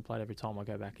contemplate every time I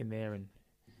go back in there, and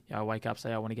I wake up,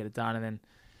 say I want to get it done, and then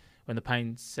when the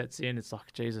pain sets in, it's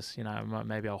like, Jesus,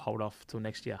 maybe I'll hold off till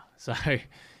next year. So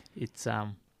it's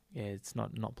it's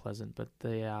not pleasant, but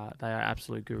they are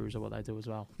absolute gurus at what they do as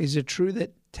well. Is it true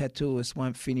that tattooists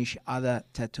won't finish other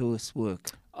tattooists'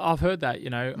 work? I've heard that.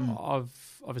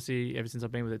 I've obviously, ever since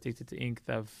I've been with Addicted to Ink,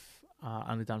 they've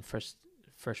only done fresh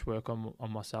work on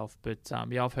myself. But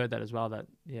I've heard that as well. That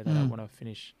they don't want to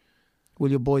finish Will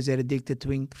your boys get addicted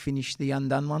to finish the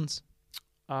undone ones?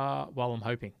 Well, I'm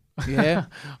hoping. Yeah.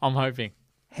 I'm hoping.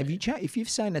 Have you if you've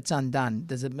saying it's undone,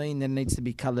 does it mean that it needs to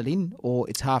be coloured in, or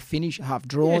it's half finished, half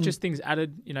drawn? Yeah, just things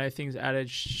added,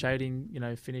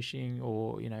 shading, finishing,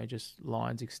 or, just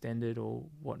lines extended or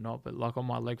whatnot. But like on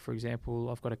my leg, for example,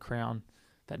 I've got a crown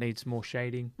that needs more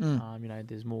shading.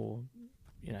 There's more,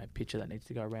 picture that needs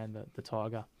to go around the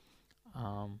tiger.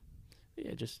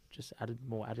 Just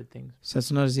added things. So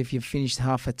it's not as if you've finished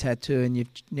half a tattoo and you've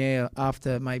now,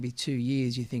 after maybe 2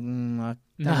 years, you think, I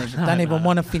don't even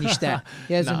want to finish that.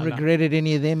 He hasn't regretted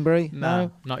any of them, Bree?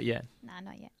 No, not yet. No,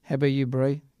 not yet. How about you,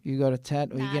 Bree? You got a tat,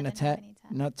 or you getting a tat?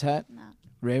 Not tat? No.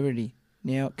 Rarity.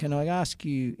 Now, can I ask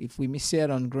you, if we miss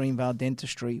out on Greenvale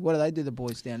Dentistry, what do they do, the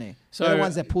boys down there? So they're the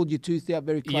ones that pulled your tooth out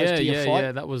very close to your fight?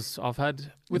 Yeah, that was, I've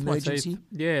had with emergency? my teeth.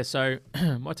 Yeah, so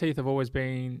my teeth have always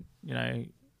been,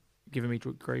 giving me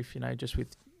grief, just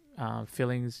with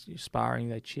fillings, sparring,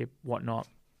 they chip, whatnot.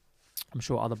 I'm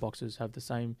sure other boxers have the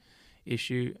same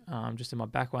issue, just in my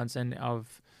back ones. And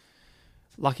I've,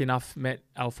 lucky enough, met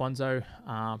Alfonso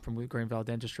from Greenvale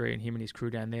Dentistry, and him and his crew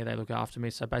down there, they look after me.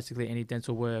 So basically any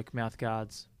dental work, mouth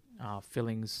guards,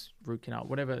 fillings, root canal,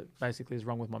 whatever basically is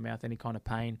wrong with my mouth, any kind of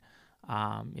pain,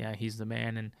 he's the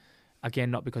man. And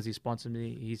again, not because he sponsored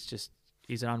me,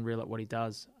 he's unreal at what he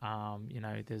does.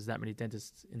 There's that many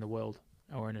dentists in the world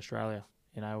or in Australia,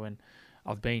 and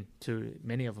I've been to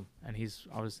many of them, and he's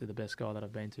obviously the best guy that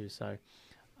I've been to. So,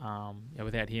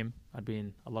 without him, I'd be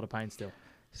in a lot of pain still.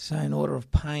 So in order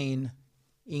of pain,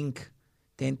 ink,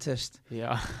 dentist,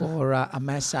 yeah, or a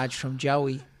massage from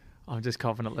Joey. I'm just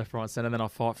confident left, right, centre, and then I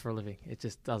fight for a living. It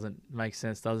just doesn't make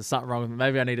sense. There's something wrong with me.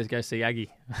 Maybe I need to go see Aggie.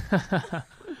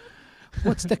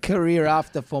 What's the career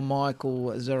after for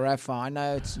Michael Zerafa? I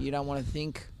know you don't want to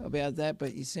think about that, but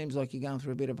it seems like you're going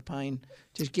through a bit of a pain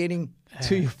just getting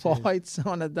to your fights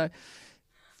on a day.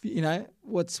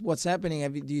 What's happening?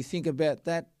 Do you think about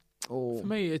that? Or for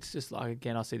me, it's just like,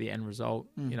 again, I see the end result.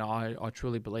 I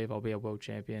truly believe I'll be a world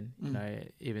champion.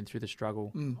 Even through the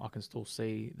struggle, I can still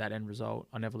see that end result.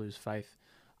 I never lose faith.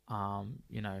 There's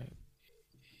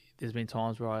been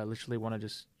times where I literally want to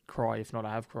just cry. If not,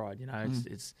 I have cried.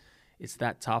 It's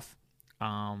that tough,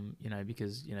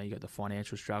 because, you got the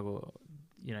financial struggle,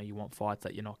 you want fights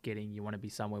that you're not getting, you want to be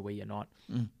somewhere where you're not,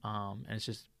 and it's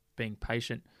just being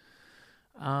patient.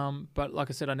 But like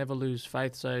I said, I never lose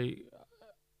faith, so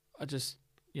I just,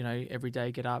 every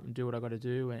day get up and do what I got to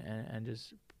do, and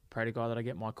just pray to God that I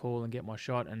get my call and get my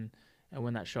shot, and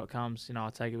when that shot comes, I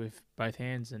take it with both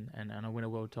hands, and I win a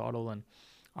world title, and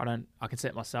I can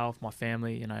set myself, my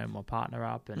family, my partner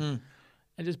up,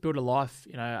 and just build a life,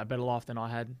 a better life than I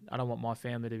had. I don't want my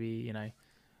family to be,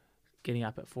 getting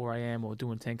up at 4 a.m. or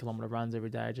doing 10-kilometre runs every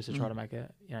day just to try to make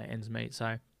ends meet.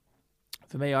 So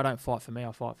for me, I don't fight for me.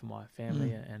 I fight for my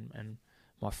family and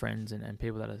my friends and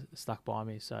people that are stuck by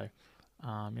me. So,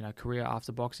 career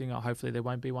after boxing, hopefully there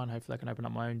won't be one. Hopefully I can open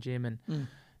up my own gym and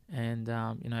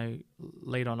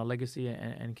lead on a legacy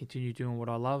and continue doing what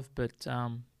I love. But, I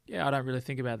don't really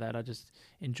think about that. I just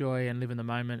enjoy and live in the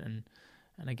moment and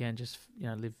again, just,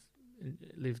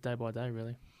 live day by day,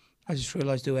 really. I just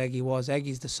realised who Aggie was.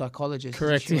 Aggie's the psychologist.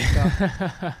 Correct.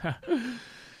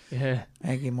 Yeah.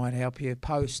 Aggie might help you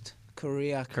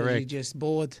post-career because you're just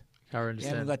bored. You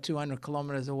haven't got 200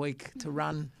 kilometres a week to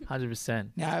run. 100%.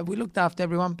 Now, we looked after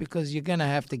everyone because you're going to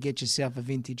have to get yourself a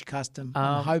vintage custom.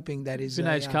 I'm hoping that is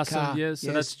vintage custom, car. Yes.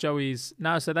 So that's Joey's.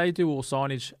 No, so they do all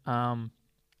signage.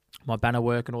 My banner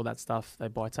work and all that stuff. They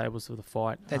buy tables for the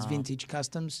fight. That's Vintage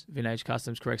Customs? Vintage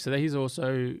Customs, correct. So he's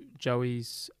also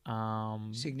Joey's...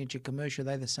 signature commercial,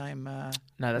 they the same? No,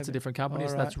 that's a different company.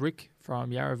 So that's Rick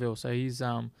from Yarraville. So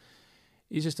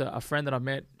he's just a friend that I've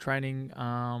met training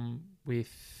with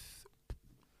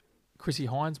Chrissy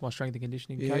Hines, my strength and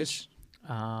conditioning coach.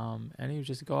 And he was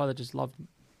just a guy that just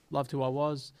loved who I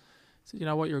was. Said, you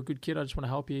know what, you're a good kid. I just want to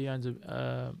help you. He owns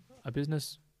a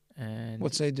business. And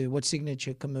what's they do? What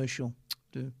signature commercial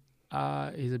do?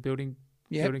 He's a building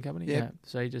company. Yep. Yeah.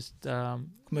 So he just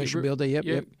commercial builder.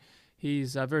 Yep.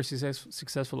 He's very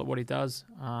successful at what he does,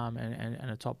 and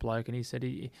a top bloke. And he said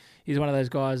he's one of those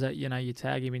guys that you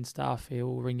tag him in stuff,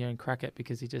 he'll ring you and crack it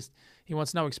because he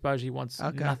wants no exposure. He wants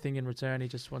nothing in return. He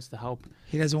just wants to help.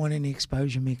 He doesn't want any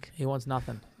exposure, Mick. He wants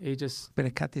nothing. He just better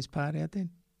cut this part out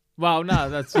then. Well, no,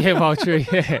 that's true.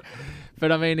 Yeah.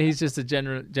 But I mean, he's just a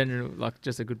general, like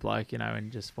just a good bloke,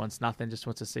 and just wants nothing. Just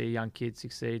wants to see a young kid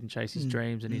succeed and chase his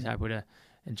dreams, and he's happy to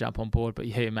and jump on board. But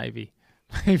maybe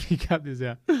cut this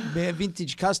out.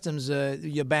 Vintage Customs,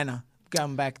 your banner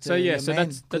going back to. So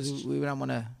that's we don't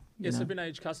want to. Yes, so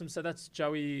Vintage Customs. So that's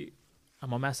Joey,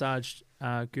 my massage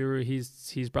guru. He's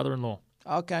his brother-in-law.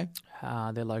 Okay.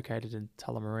 They're located in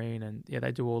Tullamarine, and yeah,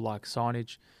 they do all like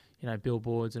signage,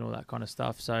 billboards and all that kind of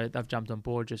stuff. So they've jumped on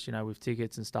board just, with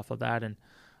tickets and stuff like that, and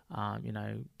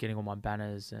getting all my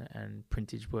banners and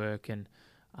printage work and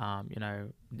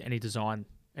any design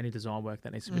work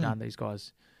that needs to be done. These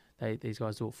guys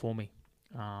do it for me,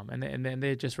 and then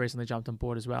they just recently jumped on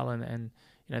board as well, and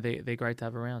they're great to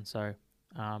have around. So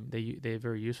they're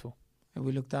very useful. Have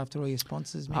we looked after all your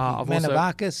sponsors? I've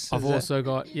also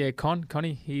got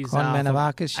Connie. He's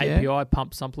Manavakis, API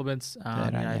Pump Supplements.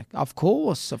 Of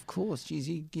course. Jeez,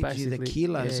 he gives you the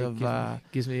kilos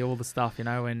gives me all the stuff,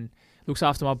 and looks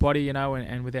after my body,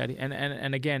 and without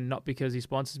and again, not because he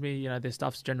sponsors me, their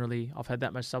stuff's generally, I've had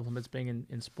that much supplements being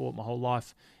in sport my whole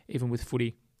life, even with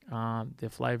footy. Their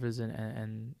flavors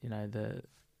and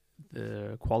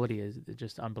the quality is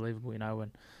just unbelievable,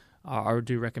 and I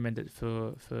do recommend it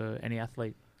for any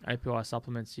athlete. API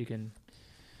Supplements, you can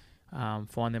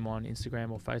find them on Instagram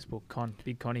or Facebook,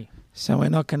 Big Connie. So we're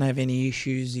not going to have any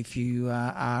issues if you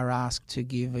are asked to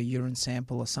give a urine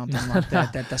sample or something like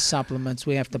that, that the supplements,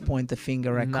 we have to point the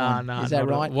finger at Con. Is that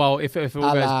right? Well, if it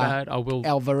all goes bad, I will.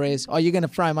 Alvarez. Oh, you're going to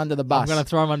throw him under the bus? I'm going to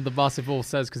throw him under the bus if all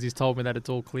says, because he's told me that it's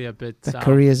all clear. But the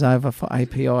career's over for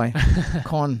API.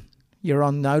 Con, you're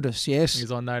on notice, yes?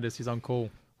 He's on notice. He's on call.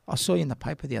 I saw you in the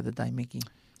paper the other day, Mickey.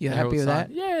 You happy with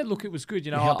that? Yeah, look, it was good.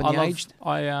 Helping the aged?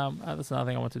 That's another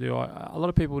thing I want to do. A lot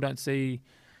of people don't see,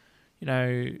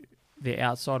 the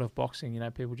outside of boxing.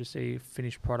 People just see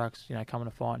finished products, coming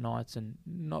to fight nights and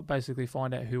not basically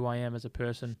find out who I am as a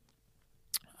person.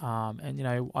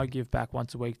 And I give back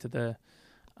once a week to the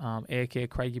Air Care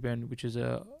Craigieburn, which is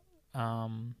a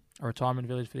retirement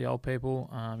village for the old people.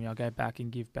 I go back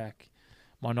and give back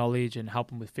my knowledge and help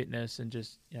them with fitness and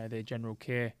just their general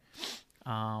care.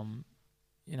 And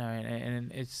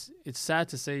it's sad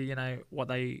to see what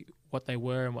they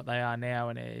were and what they are now,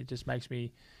 and it just makes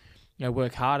me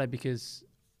work harder, because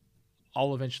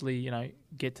I'll eventually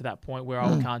get to that point where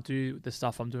I can't do the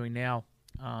stuff I'm doing now.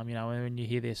 And when you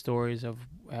hear their stories of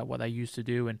what they used to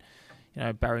do, and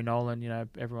Barry Nolan,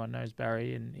 everyone knows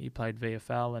Barry, and he played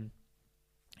VFL, and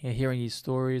hearing his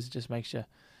stories just makes you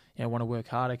want to work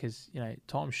harder, because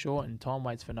time's short and time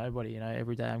waits for nobody.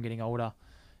 Every day I'm getting older,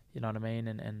 you know what I mean,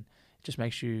 and it just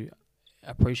makes you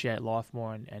appreciate life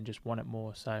more and just want it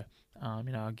more. So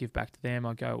I give back to them.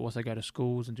 I also go to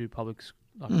schools and do public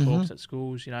talks at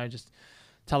schools, just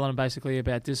telling them basically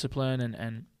about discipline,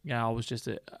 and I was just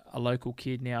a local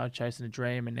kid now chasing a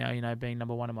dream, and now being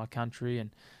number one in my country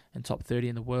and top 30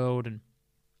 in the world, and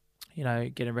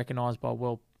getting recognised by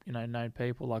known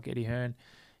people like Eddie Hearn.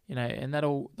 And that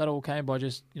all came by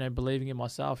just believing in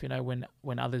myself.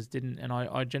 When others didn't, and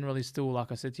I generally still,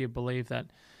 like I said to you, believe that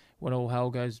when all hell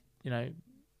goes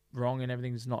wrong and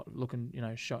everything's not looking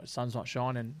sun's not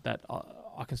shining, that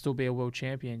I can still be a world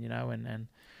champion. And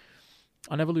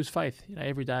I never lose faith.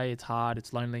 Every day it's hard,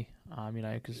 it's lonely.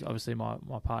 Because obviously my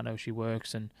partner, she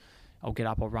works, and I'll get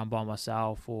up, I'll run by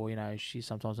myself, or she's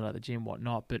sometimes not at the gym,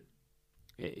 whatnot, but.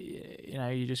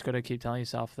 You just got to keep telling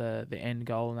yourself the end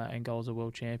goal, and that end goal is a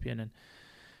world champion, and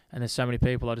there's so many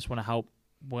people I just want to help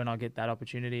when I get that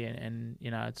opportunity, and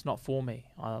it's not for me.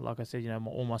 Like I said,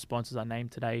 all my sponsors I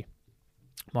named today,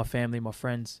 my family, my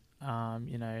friends,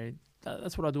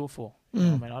 that's what I do it for. I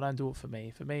mean, I don't do it for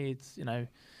me. For me, it's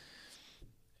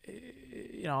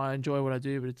I enjoy what I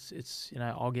do, but it's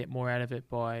I'll get more out of it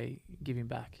by giving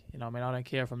back. I mean, I don't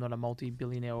care if I'm not a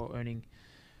multi-billionaire or earning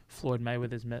Floyd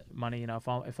Mayweather's money.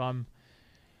 If I'm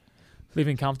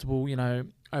living comfortable,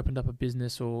 opened up a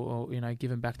business or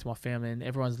giving back to my family, and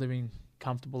everyone's living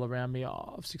comfortable around me,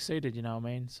 I've succeeded. You know what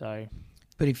I mean? So.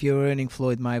 But if you're earning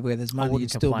Floyd Mayweather's money,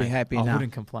 you'd still be happy enough. I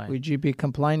wouldn't complain. Would you be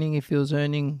complaining if he was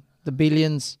earning the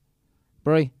billions,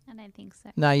 Brie? I don't think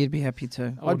so. No, you'd be happy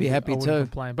too. I'd be happy too.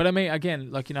 Complain. But I mean, again,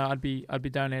 I'd be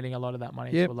donating a lot of that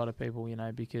money to a lot of people,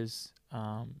 because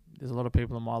there's a lot of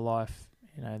people in my life,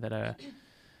 that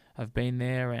have been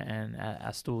there and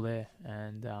are still there.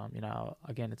 And,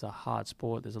 again, it's a hard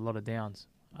sport. There's a lot of downs.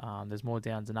 There's more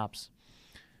downs than ups.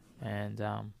 And,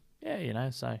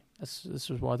 so this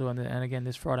is what I do. And again,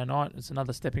 this Friday night, it's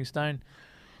another stepping stone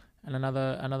and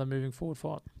another moving forward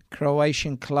fight.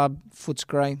 Croatian club,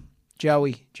 Footscray.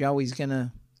 Joey's going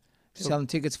to selling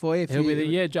tickets for you. He'll be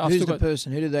there, who's the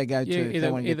person? Who do they go to if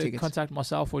they want to get either tickets? Contact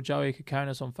myself or Joey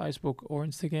Kokonis on Facebook or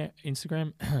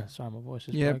Instagram. Sorry, my voice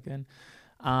just broke then.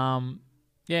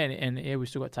 We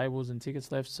still got tables and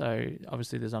tickets left, so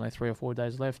obviously there's only 3 or 4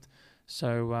 days left,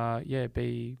 so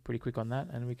be pretty quick on that,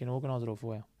 and we can organise it all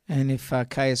for you. And if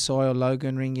KSI or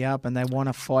Logan ring you up and they want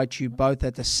to fight you both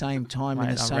at the same time Mate,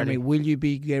 in the I'm same ready. ring, will you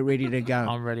get ready to go?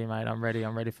 I'm ready, mate. I'm ready.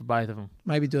 I'm ready for both of them.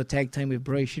 Maybe do a tag team with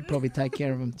Bree. She'd probably take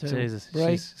care of them too. Jesus,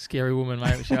 Bree? she's a scary woman,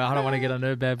 mate. I don't want to get on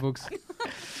her bad books.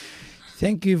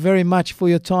 Thank you very much for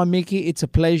your time, Mickey. It's a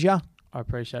pleasure. I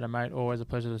appreciate it, mate. Always a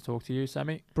pleasure to talk to you,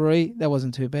 Sammy. Bree, that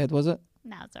wasn't too bad, was it?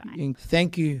 No, it's all right.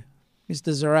 Thank you,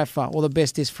 Mr. Zerafa. All the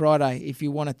best this Friday. If you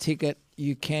want a ticket,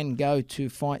 you can go to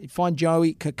find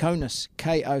Joey Kokonis,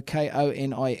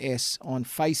 Kokonis, on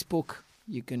Facebook.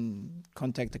 You can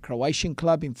contact the Croatian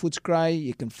Club in Footscray.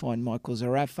 You can find Michael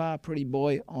Zerafa, Pretty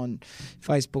Boy, on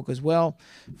Facebook as well.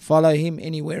 Follow him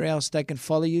anywhere else they can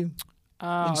follow you.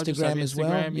 Instagram as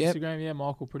well. Instagram, yeah.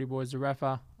 Michael Pretty Boy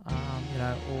Zerafa.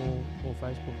 All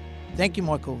Facebook. Thank you,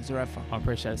 Michael Zerafa. I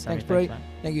appreciate it, Sammy. Thanks, Bree. mate.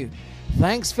 Thank you.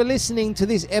 Thanks for listening to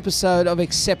this episode of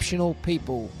Exceptional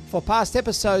People. For past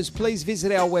episodes, please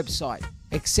visit our website,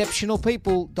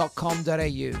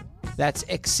 exceptionalpeople.com.au. That's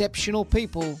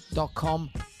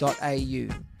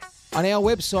exceptionalpeople.com.au. On our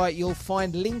website, you'll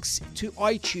find links to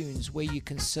iTunes where you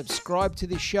can subscribe to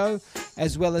this show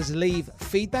as well as leave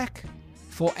feedback.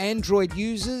 For Android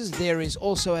users, there is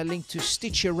also a link to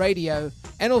Stitcher Radio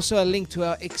and also a link to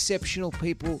our Exceptional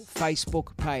People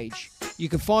Facebook page. You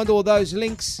can find all those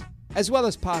links as well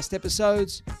as past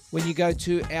episodes when you go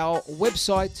to our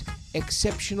website,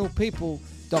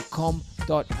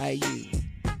 exceptionalpeople.com.au.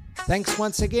 Thanks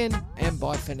once again and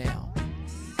bye for now.